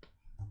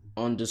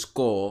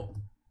underscore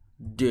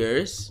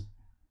theirs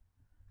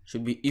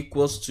should be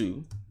equals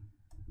to,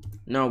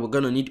 now we're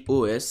gonna need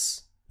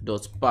os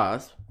dot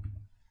path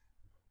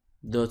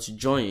dot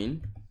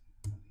join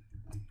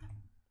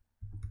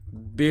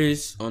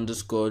base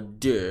underscore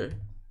there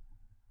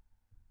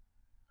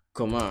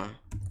comma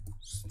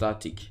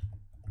static,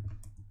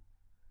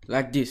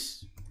 like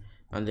this.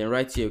 And then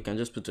right here we can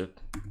just put a,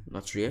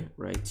 not here,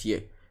 right here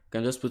we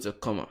can just put a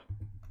comma.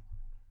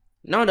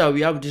 Now that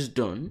we have this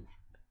done,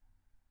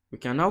 we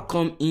can now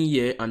come in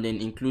here and then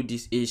include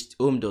this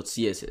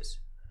home.css.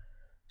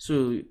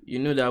 So you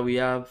know that we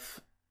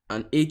have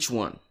an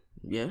h1,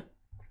 yeah,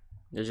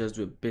 let's just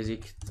do a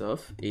basic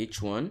stuff,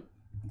 h1,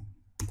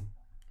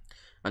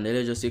 and then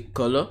let's just say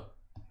color,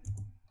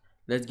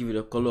 let's give it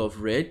a color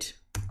of red,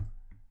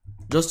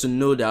 just to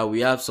know that we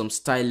have some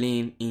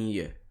styling in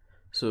here.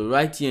 So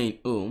right here in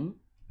home,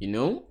 you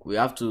know, we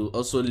have to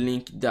also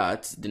link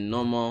that the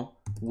normal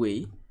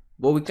way,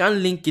 but we can't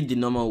link it the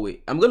normal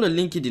way. I'm going to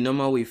link it the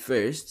normal way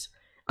first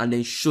and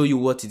then show you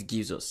what it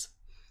gives us.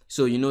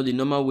 So you know the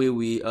normal way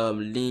we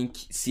link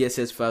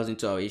CSS files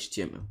into our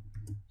HTML.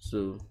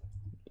 So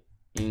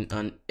in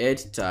an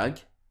head tag,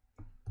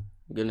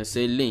 we're going to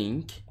say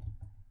link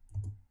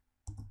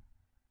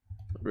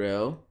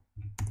rel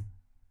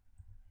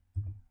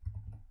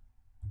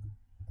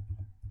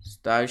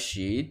style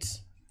sheet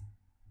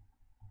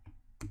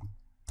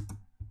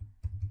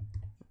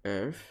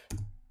f,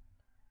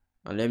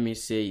 and let me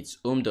say it's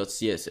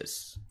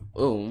home.css.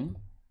 Home,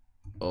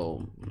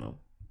 oh no,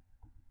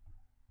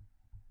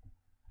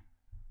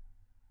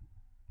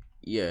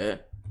 yeah,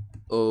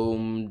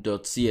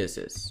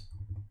 home.css,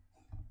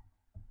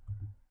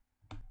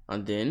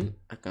 and then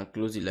I can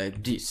close it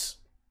like this.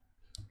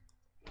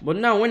 But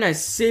now when I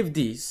save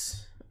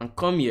this and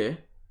come here,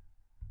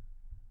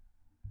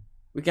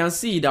 we can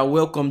see that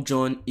welcome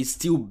John is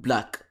still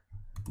black,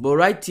 but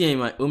right here in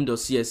my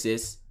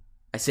home.css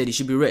I said it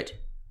should be red.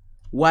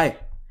 Why?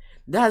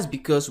 That's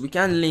because we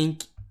can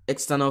link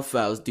external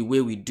files the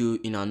way we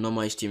do in our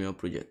normal HTML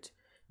project.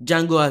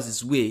 Django has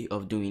its way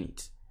of doing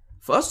it.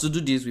 For us to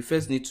do this, we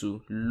first need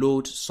to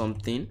load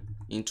something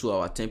into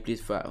our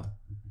template file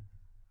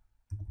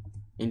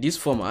in this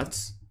format,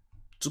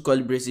 2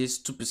 curly braces,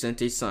 2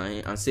 percentage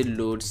sign, and say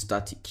load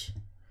static.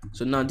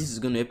 So now this is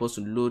going to help us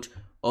to load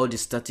all the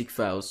static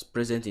files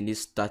present in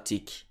this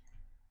static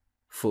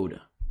folder.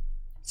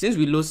 Since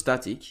we load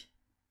static,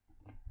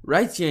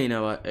 right here in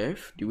our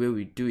F, the way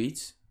we do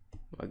it,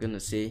 we're gonna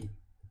say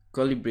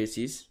curly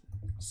braces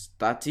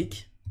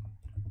static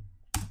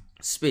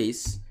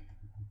space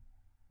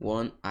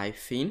one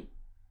hyphen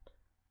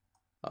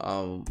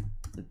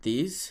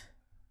this,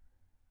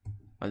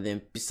 and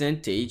then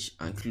percentage,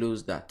 and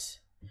close that.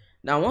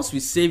 Now once we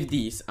save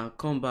this and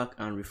come back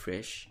and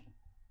refresh,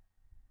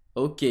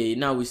 okay,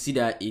 now we see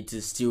that it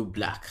is still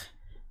black.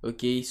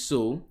 Okay,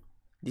 so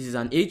this is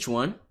an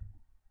H1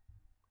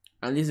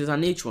 and this is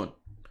an H1,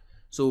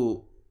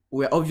 so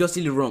we're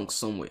obviously wrong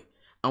somewhere,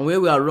 and where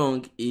we are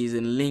wrong is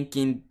in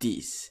linking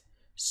this.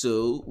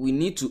 So we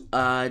need to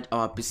add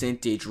our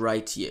percentage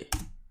right here.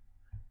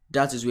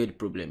 That is where the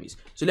problem is.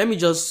 So let me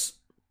just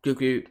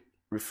quickly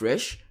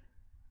refresh,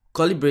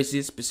 curly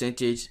braces,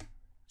 percentage,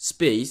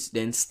 space,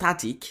 then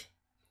static,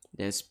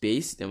 then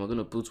space, then we're going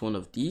to put one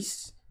of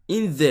these.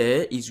 In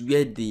there is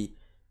where the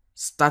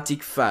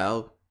static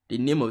file, the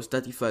name of the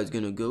static file is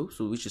going to go,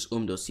 so which is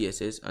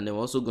home.css, and then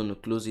we're also going to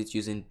close it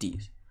using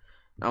this.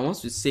 Now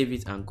once we save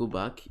it and go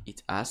back,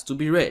 it has to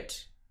be red.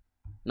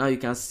 Now you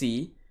can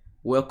see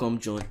welcome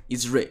John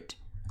is red.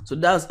 So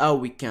that's how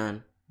we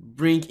can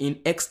bring in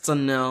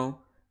external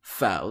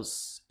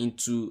files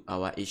into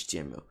our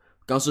HTML.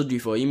 We can also do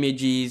it for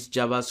images,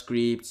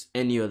 JavaScript,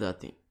 any other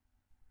thing.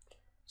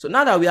 So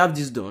now that we have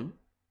this done,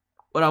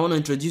 what I want to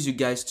introduce you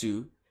guys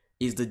to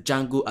is the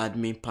Django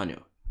admin panel.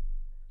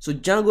 So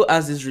Django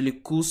has this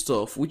really cool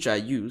stuff which I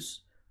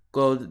use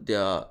called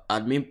the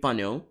admin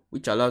panel,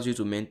 which allows you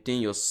to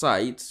maintain your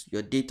site,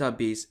 your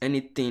database,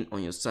 anything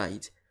on your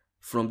site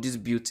from this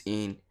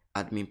built-in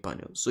admin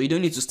panel. So you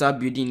don't need to start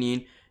building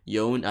in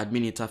your own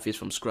admin interface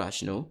from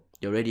scratch. No,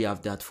 they already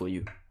have that for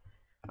you.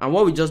 And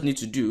what we just need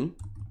to do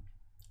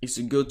is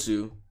to go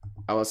to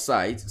our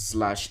site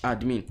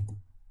 /admin.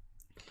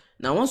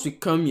 Now once we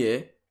come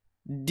here,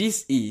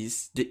 this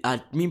is the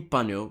admin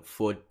panel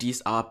for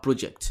this our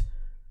project,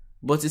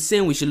 but it's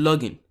saying we should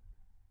log in.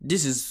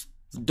 This is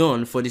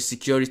done for the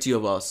security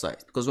of our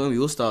site, because when we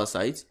host our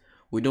site,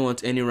 we don't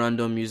want any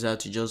random user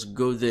to just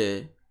go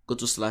there, go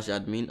to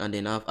 /admin, and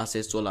then have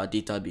access to all our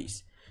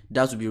database.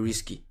 That would be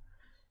risky.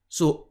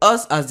 So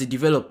us as the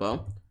developer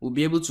will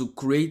be able to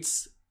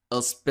create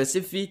a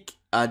specific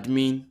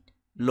admin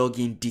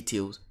login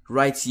details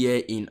right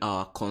here in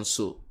our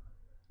console.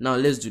 Now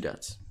let's do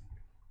that.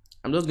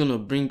 I'm just going to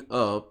bring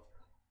up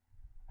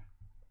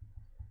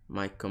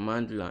my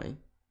command line.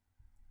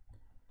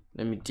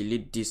 Let me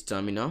delete this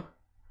terminal.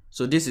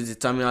 So this is the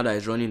terminal that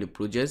is running the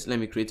project. Let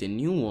me create a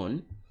new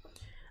one.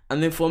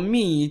 And then for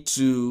me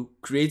to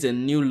create a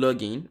new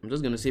login, I'm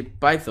just going to say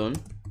Python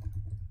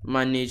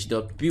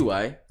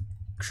manage.py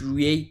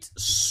create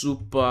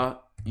super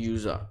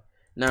user.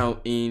 Now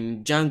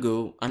in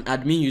Django, an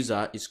admin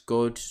user is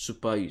called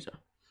super user.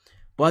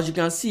 But as you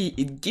can see,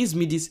 it gives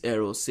me this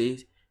error,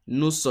 says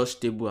no such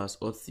table as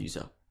auth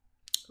user.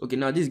 Okay,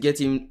 now this is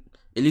getting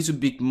a little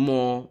bit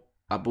more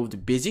above the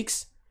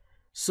basics.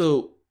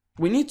 So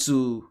we need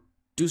to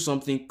do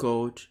something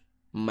called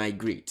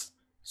migrate.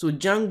 So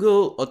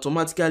Django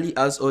automatically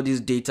has all this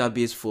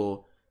database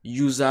for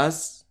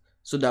users,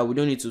 so that we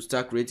don't need to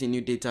start creating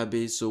new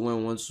database. So when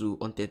we want to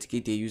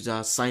authenticate a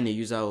user, sign a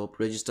user, or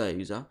register a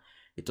user,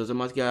 it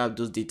automatically have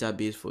those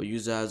database for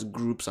users,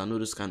 groups, and all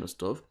this kind of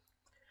stuff.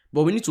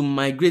 But we need to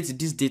migrate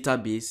this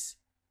database,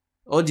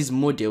 all these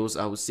models,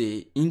 I would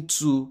say,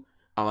 into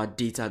our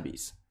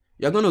database.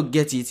 You're going to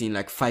get it in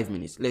like 5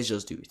 minutes. Let's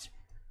just do it.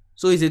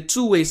 So it's a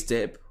two-way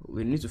step.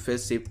 We need to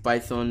first say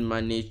Python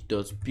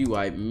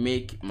manage.py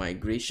make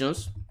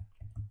migrations.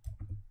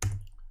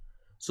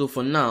 So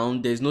for now,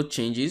 there's no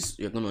changes.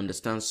 You're going to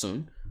understand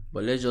soon.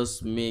 But let's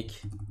just make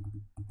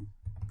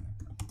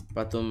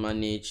Python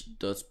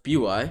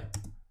manage.py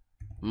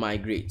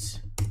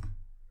migrate.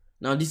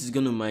 Now this is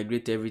going to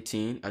migrate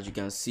everything. As you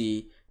can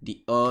see,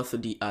 the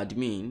auth, the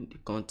admin, the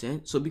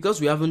content. So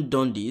because we haven't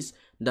done this,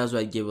 that's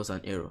why it gave us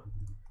an error.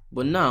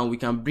 But now we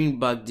can bring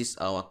back this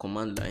our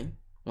command line.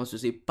 Once we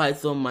say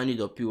Python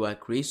manage.py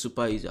create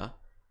super user,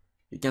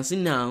 you can see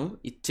now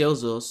it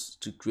tells us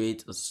to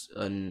create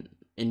a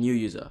new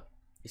user.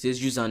 It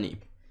says username.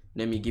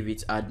 Let me give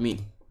it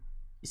admin.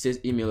 It says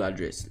email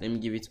address. Let me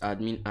give it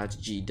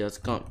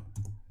admin@g.com.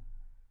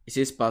 It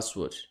says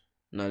password.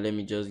 Now let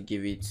me just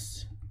give it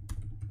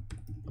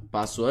a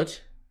password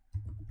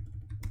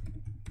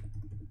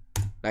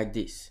like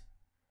this.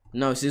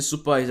 Now it says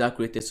super user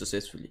created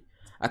successfully.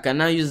 I can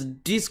now use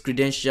these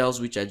credentials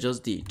which I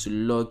just did to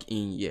log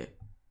in here.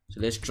 So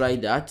let's try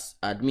that.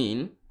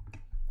 Admin,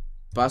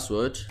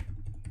 password,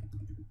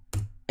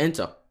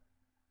 enter.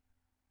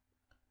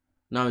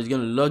 Now it's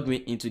going to log me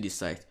into the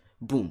site.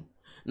 Boom.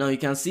 Now you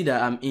can see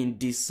that I'm in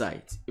this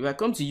site. If I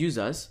come to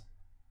users,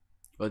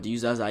 or the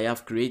users I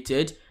have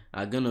created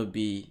are going to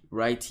be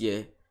right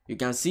here. You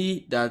can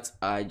see that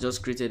I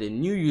just created a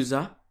new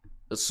user,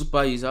 a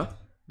super user,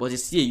 but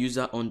it's still a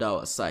user under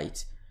our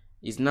site.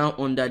 It's now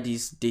under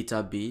this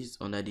database,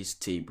 under this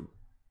table.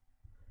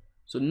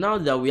 So now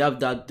that we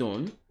have that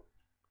done,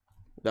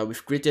 that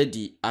we've created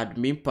the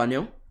admin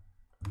panel,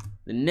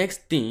 the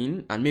next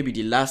thing, and maybe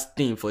the last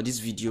thing for this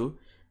video,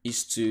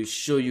 is to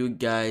show you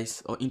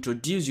guys or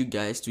introduce you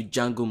guys to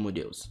Django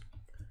models.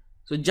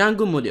 So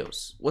Django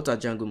models, what are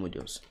Django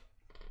models?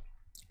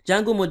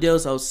 Django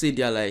models, I would say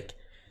they are like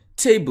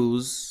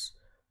tables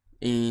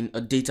in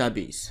a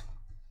database.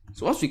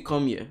 So once we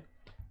come here,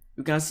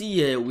 you can see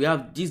here we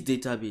have this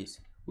database.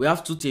 We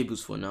have two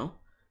tables for now.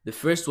 The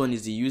first one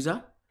is the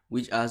user,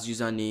 which has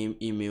username,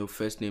 email,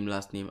 first name,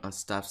 last name, and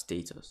staff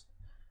status.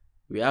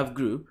 We have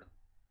group,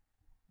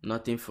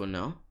 nothing for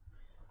now.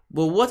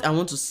 But what I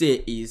want to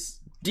say is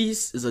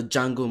this is a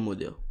Django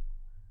model.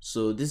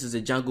 So this is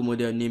a Django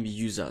model named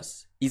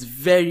users. It's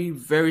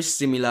very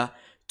similar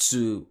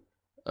to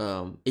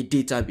a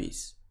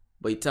database,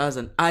 but it has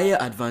an higher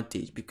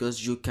advantage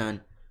because you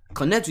can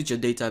connect with your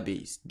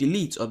database,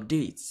 delete,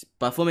 update,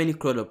 perform any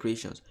CRUD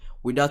operations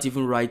without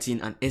even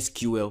writing an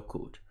SQL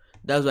code.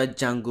 That's why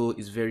Django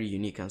is very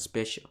unique and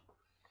special.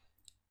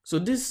 So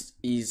this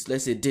is,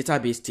 let's say,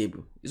 database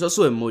table. It's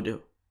also a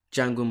model,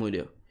 Django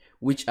model,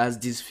 which has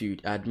this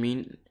field,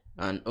 admin,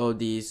 and all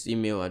this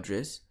email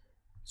address.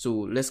 So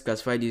let's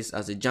classify this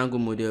as a Django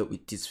model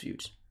with this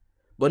field.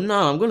 But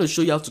now I'm going to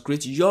show you how to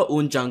create your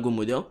own Django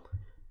model.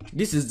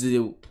 This is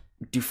the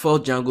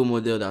default Django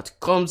model that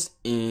comes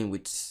in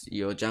with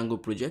your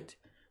Django project.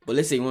 But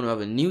let's say you want to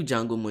have a new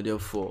Django model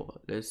for,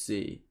 let's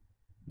say,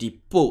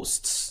 the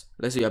posts.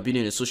 Let's say you're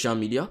building a social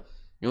media.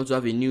 You want to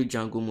have a new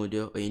Django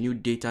model or a new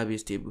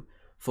database table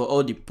for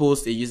all the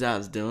posts a user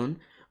has done.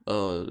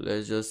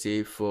 Let's just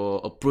say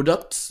for a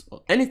product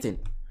or anything.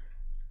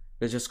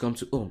 Let's just come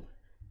to home.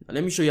 Now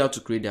let me show you how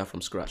to create that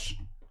from scratch.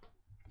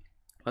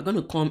 I'm going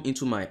to come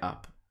into my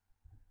app.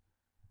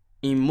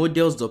 In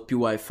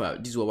models.py file,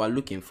 this is what we're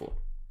looking for.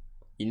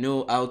 You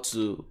know how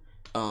to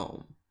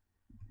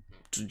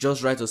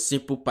just write a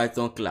simple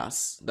Python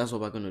class. That's what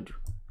we're going to do.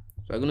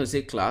 So I'm going to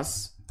say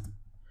class.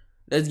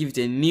 Let's give it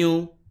a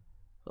new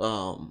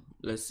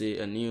let's say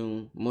a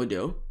new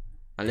model,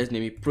 and let's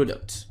name it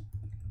product.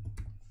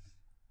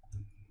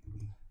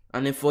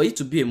 And then for it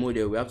to be a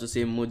model, we have to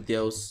say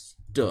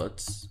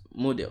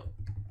models.model.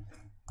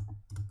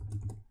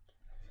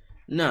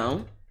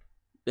 Now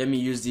let me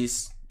use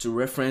this to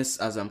reference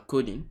as I'm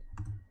coding.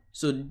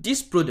 So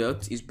this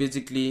product is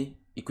basically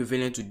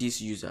equivalent to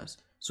these users,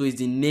 so it's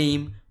the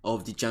name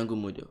of the Django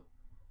model.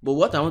 But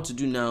what I want to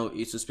do now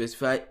is to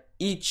specify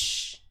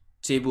each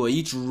table or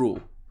each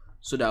row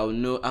so that I'll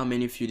know how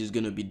many fields is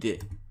going to be there.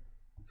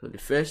 So the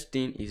first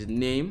thing is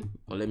name,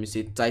 or let me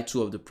say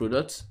title of the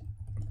product.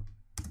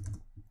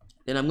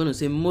 Then I'm going to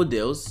say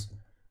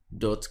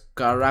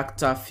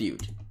models.character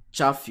field.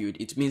 Char field,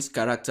 it means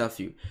character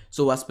field.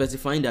 So we're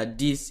specifying that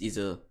this is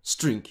a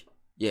string,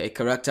 a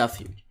character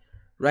field.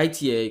 Right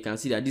here you can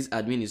see that this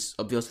admin is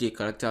obviously a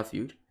character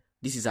field.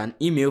 This is an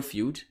email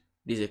field.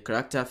 This is a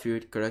character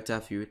field,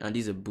 and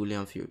this is a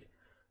boolean field.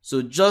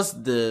 So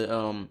just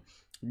the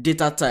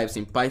data types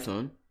in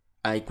Python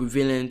are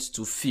equivalent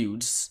to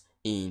fields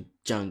in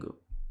Django.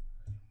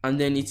 And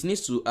then it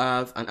needs to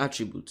have an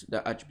attribute.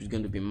 That attribute is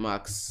going to be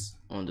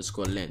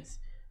max_length.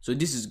 So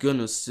this is going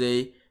to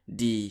say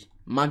the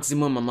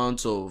maximum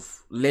amount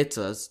of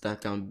letters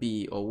that can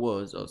be, or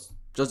words, or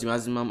just the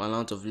maximum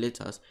amount of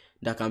letters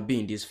that can be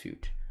in this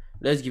field.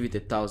 Let's give it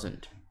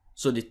 1,000.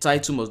 So the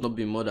title must not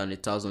be more than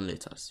 1,000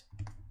 letters.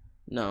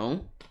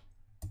 Now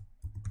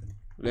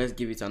let's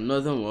give it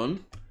another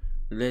one.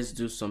 Let's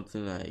do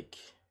something like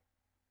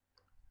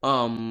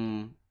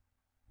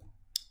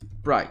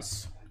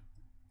price.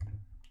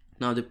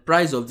 Now the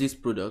price of this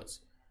product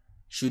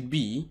should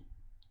be,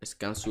 let's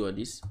cancel all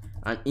this,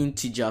 an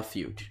integer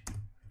field.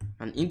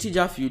 An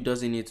integer field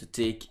doesn't need to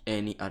take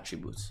any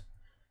attributes.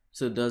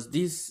 So does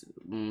this,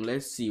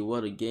 let's see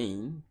what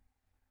again.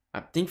 I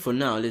think for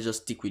now let's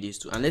just stick with these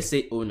two, and let's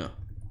say owner.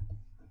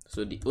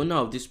 So the owner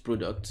of this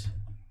product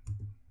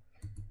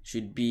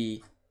should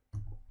be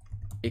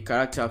a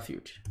character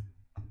field.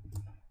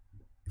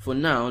 For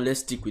now let's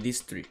stick with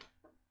these three.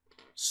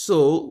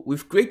 So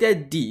we've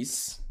created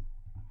this.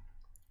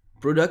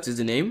 Product is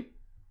the name,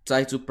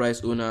 title,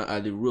 price, owner are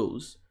the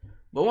rows.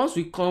 But once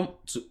we come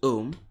to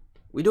home,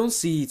 we don't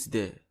see it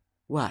there.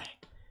 Why?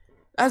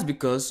 That's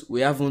because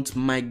we haven't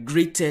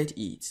migrated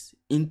it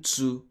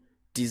into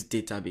this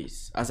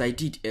database as I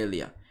did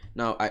earlier.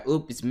 Now I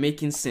hope it's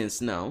making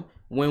sense now.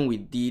 When we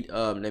did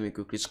let me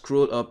quickly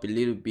scroll up a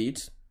little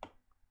bit.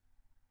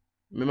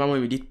 Remember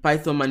when we did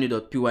python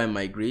manual.py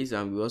migrate,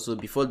 and we also,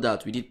 before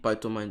that, we did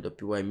python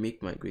manual.py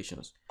make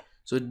migrations.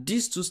 So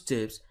these two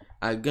steps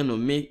are gonna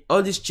make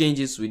all these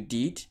changes we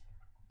did,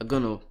 are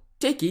gonna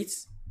take it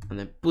and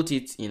then put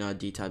it in our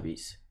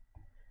database.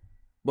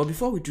 But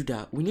before we do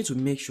that, we need to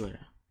make sure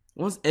that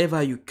once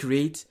ever you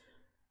create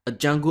a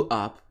Django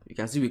app, you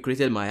can see we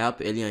created my app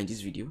earlier in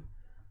this video,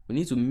 we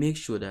need to make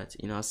sure that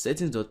in our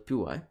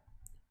settings.py,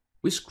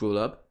 we scroll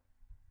up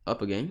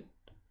again.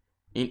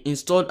 In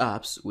installed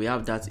apps, we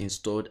have that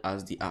installed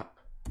as the app.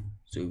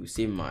 So we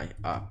say my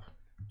app.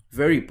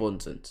 Very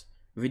important.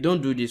 If we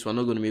don't do this, we're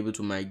not going to be able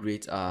to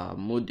migrate our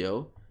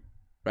model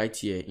right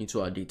here into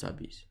our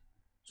database.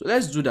 So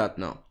let's do that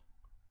now.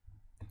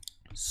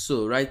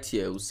 So right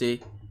here, we'll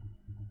say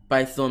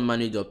python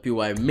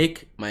manual.py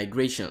make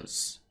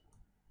migrations.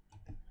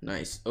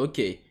 Nice.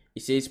 Okay.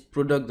 It says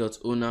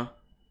product.owner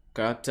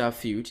character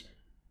field.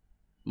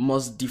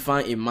 must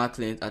define a max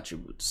length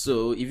attribute.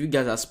 So if you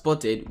guys are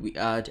spotted, we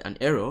had an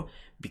error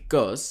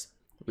because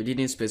we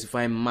didn't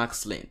specify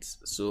max length.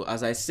 So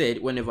as I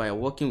said, whenever you're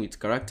working with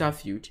character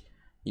field,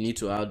 you need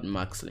to add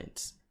max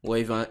length. Or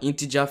if an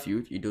integer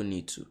field, you don't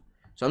need to.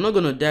 So I'm not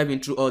going to dive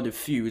into all the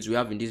fields we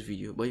have in this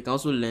video, but you can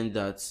also learn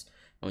that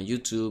on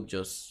YouTube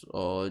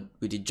or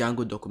with the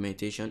Django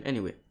documentation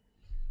anyway.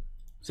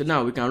 So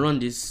now we can run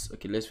this.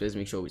 Okay, let's first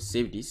make sure we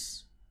save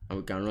this and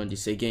we can run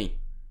this again.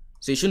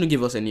 So it shouldn't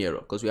give us any error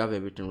because we have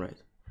everything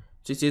right.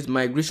 So it says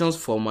migrations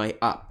for my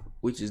app,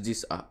 which is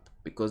this app,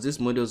 because this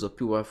models of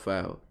py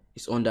file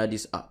is under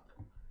this app.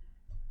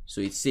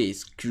 So it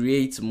says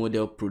create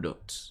model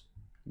products.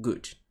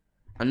 Good.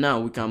 And now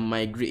we can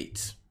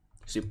migrate.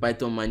 So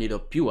Python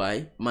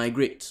my.py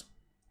migrate.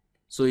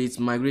 So it's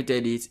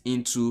migrated it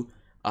into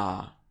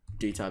our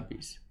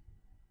database.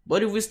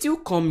 But if we still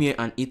come here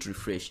and hit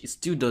refresh, it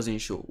still doesn't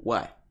show.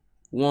 Why?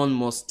 One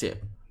more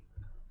step.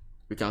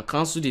 We can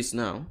cancel this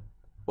now.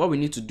 What we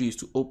need to do is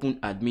to open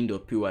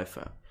admin.py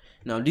file.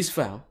 Now this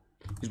file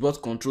is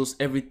what controls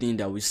everything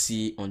that we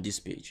see on this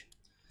page.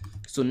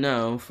 So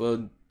now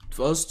for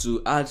us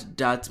to add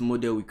that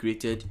model we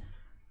created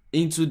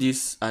into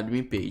this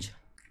admin page,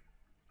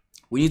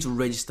 we need to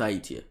register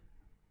it here.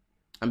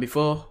 And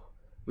before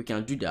we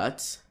can do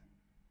that,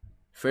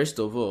 first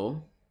of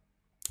all,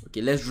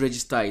 okay, let's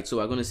register it. So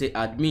we're going to say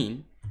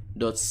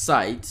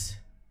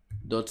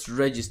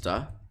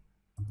admin.site.register,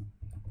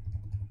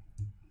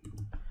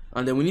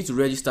 and then we need to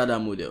register that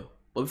model.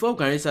 But before we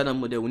can register that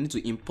model, we need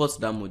to import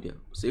that model.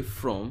 Say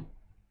from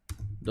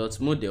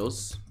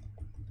 .models,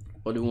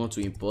 or do we want to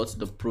import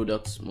the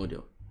product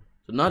model.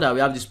 So now that we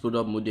have this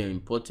product model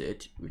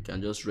imported, we can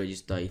just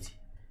register it.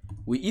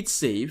 We hit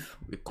save,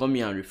 we come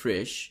here and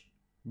refresh,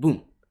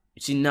 boom.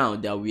 You see now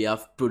that we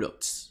have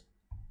products.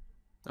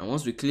 And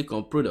once we click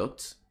on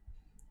product,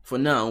 for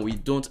now we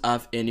don't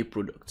have any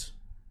product.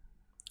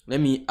 Let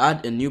me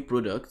add a new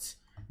product.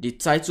 The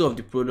title of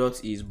the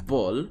product is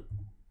ball.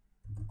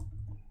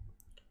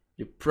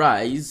 The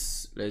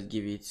price, let's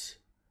give it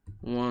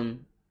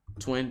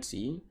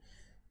 120.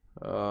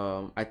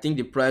 I think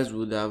the price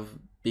would have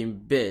been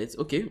bet.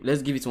 Okay,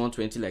 let's give it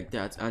 120 like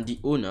that. And the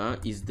owner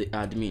is the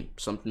admin,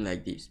 something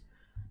like this.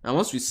 Now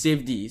once we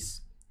save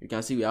this, you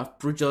can see we have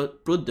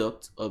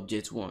product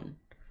object 1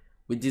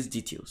 with these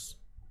details.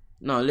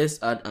 Now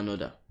let's add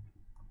another.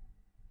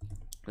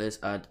 Let's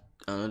add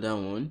another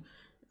one,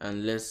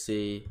 and let's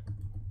say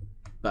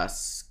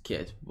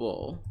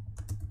basketball.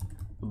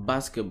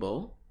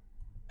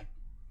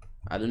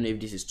 I don't know if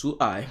this is too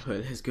high,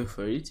 but let's go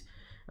for it.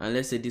 And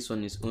let's say this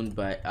one is owned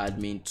by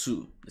admin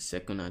 2, the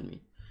second admin.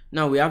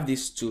 Now we have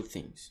these two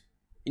things.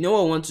 You know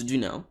what we want to do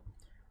now?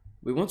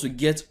 We want to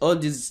get all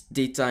this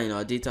data in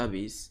our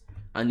database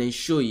and then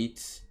show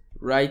it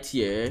right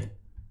here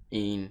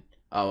in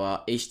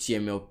our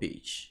HTML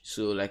page.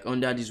 So like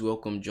under this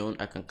welcome John,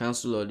 I can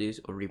cancel all this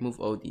or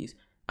remove all this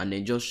and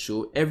then just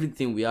show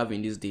everything we have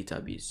in this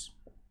database.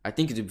 I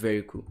think it's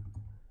very cool.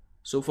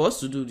 So for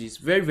us to do this,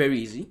 very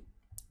easy.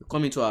 We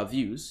come into our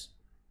views.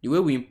 The way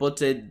we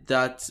imported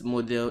that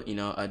model in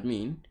our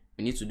admin,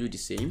 we need to do the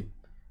same.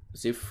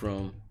 Say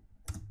from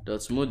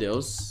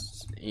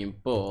 .models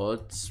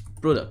import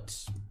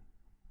products,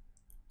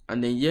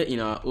 and then here in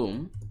our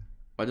home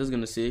we're just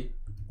gonna say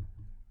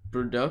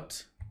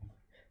product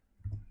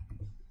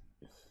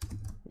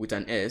with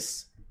an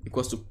S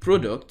equals to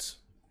product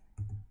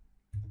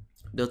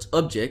dot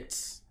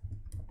objects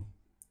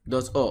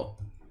dot all.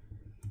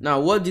 Now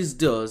what this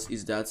does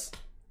is that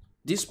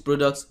this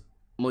product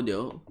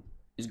model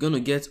is going to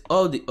get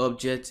all the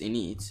objects in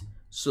it.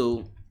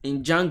 So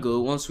in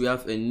Django, once we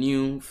have a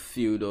new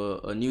field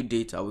or a new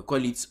data, we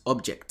call it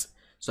object.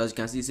 So as you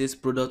can see, it says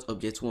product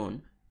object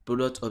 1,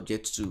 product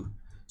object 2.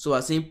 So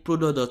we're saying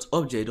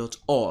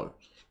product.object.all,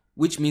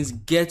 which means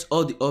get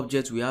all the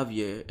objects we have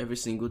here, every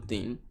single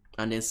thing,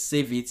 and then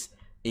save it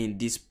in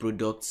this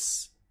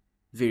products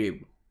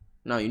variable.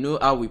 Now you know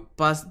how we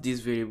pass this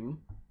variable.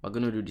 We're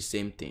going to do the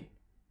same thing.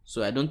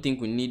 So I don't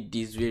think we need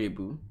this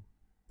variable.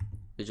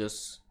 Let's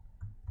just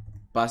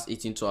pass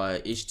it into our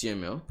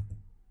HTML,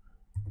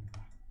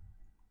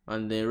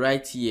 and then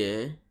right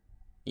here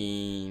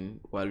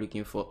we're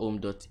looking for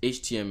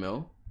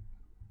home.html.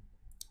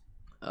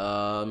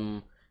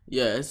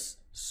 Yes,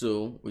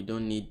 so we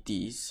don't need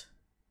this.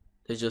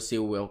 Let's just say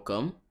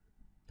welcome,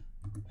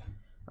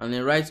 and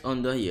then right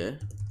under here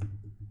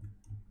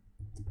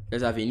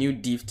let's have a new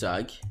div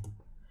tag,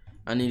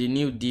 and in the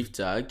new div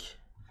tag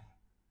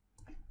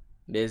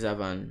let's have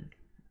an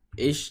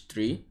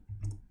h3,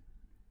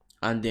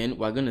 and then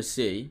we're gonna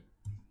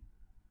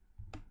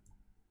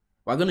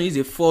use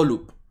a for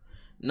loop.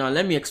 Now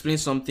let me explain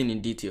something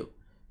in detail.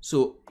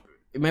 So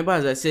remember,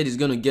 as I said, it's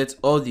gonna get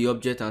all the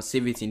objects and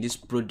save it in this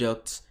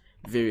product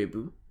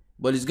variable,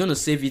 but it's gonna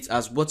save it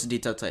as what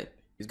data type?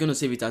 It's gonna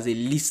save it as a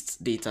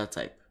list data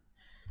type.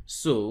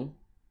 So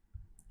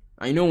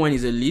I know when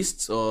it's a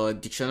list or a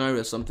dictionary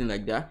or something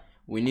like that,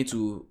 we need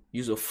to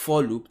use a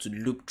for loop to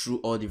loop through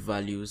all the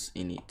values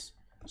in it.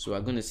 So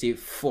we're gonna say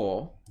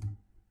for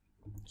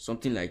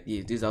something like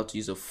this. This is how to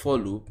use a for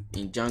loop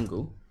in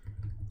Django.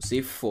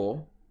 Say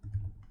for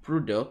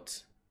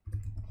product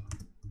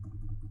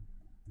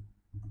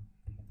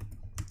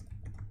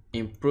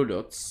in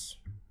products,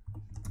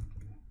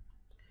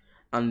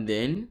 and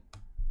then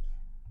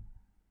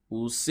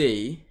we'll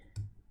say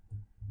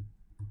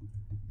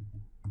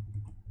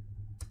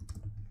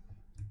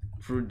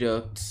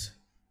product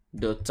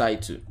dot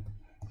title.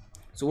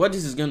 So what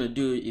this is going to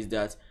do is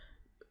that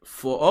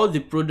for all the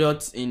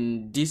products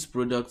in this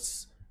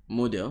products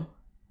model,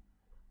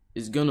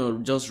 it's gonna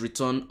just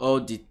return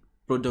all the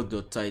product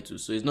dot title.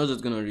 So it's not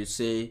just gonna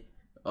say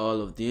all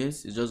of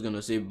this, it's just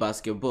gonna say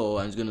basketball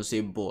and it's gonna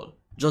say ball,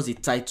 just the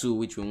title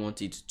which we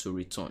want it to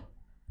return.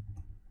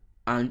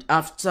 And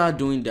after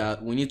doing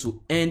that, we need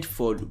to end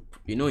for loop.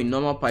 You know, in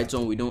normal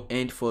Python we don't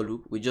end for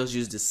loop, we just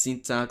use the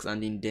syntax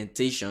and the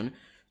indentation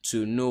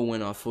to know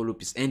when our for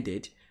loop is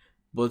ended,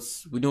 but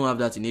we don't have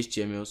that in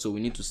HTML, so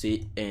we need to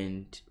say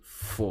end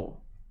for.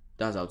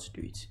 That's how to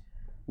do it.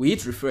 We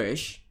hit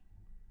refresh,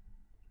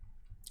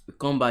 we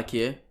come back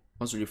here.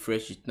 Once we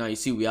refresh it, now you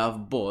see we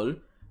have ball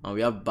and we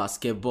have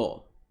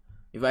basketball.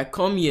 If I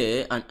come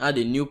here and add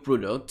a new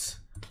product,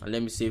 and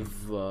let me say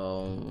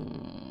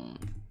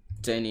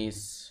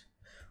tennis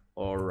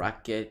or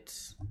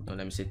racket, no,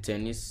 let me say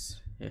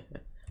tennis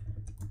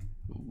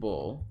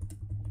ball,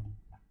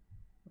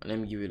 and let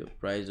me give it a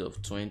price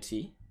of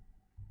 20,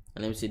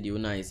 and let me say the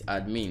owner is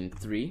admin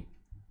 3.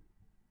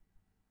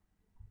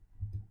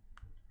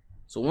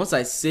 So once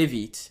I save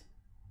it,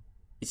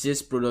 it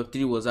says product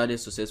 3 was added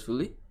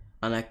successfully,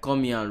 and I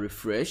come here and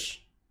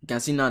refresh. You can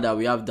see now that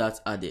we have that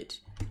added.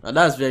 Now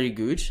that's very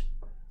good.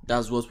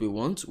 That's what we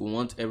want. We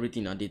want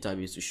everything in our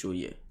database to show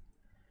here.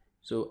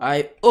 So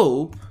I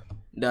hope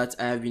that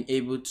I have been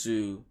able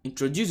to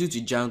introduce you to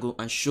Django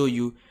and show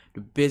you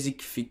the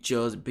basic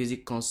features,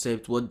 basic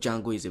concept, what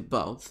Django is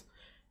about.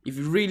 If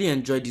you really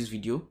enjoyed this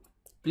video,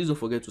 please don't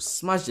forget to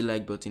smash the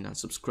like button and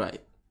subscribe.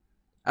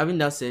 Having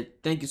that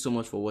said, thank you so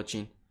much for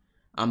watching,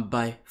 and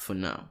bye for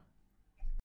now.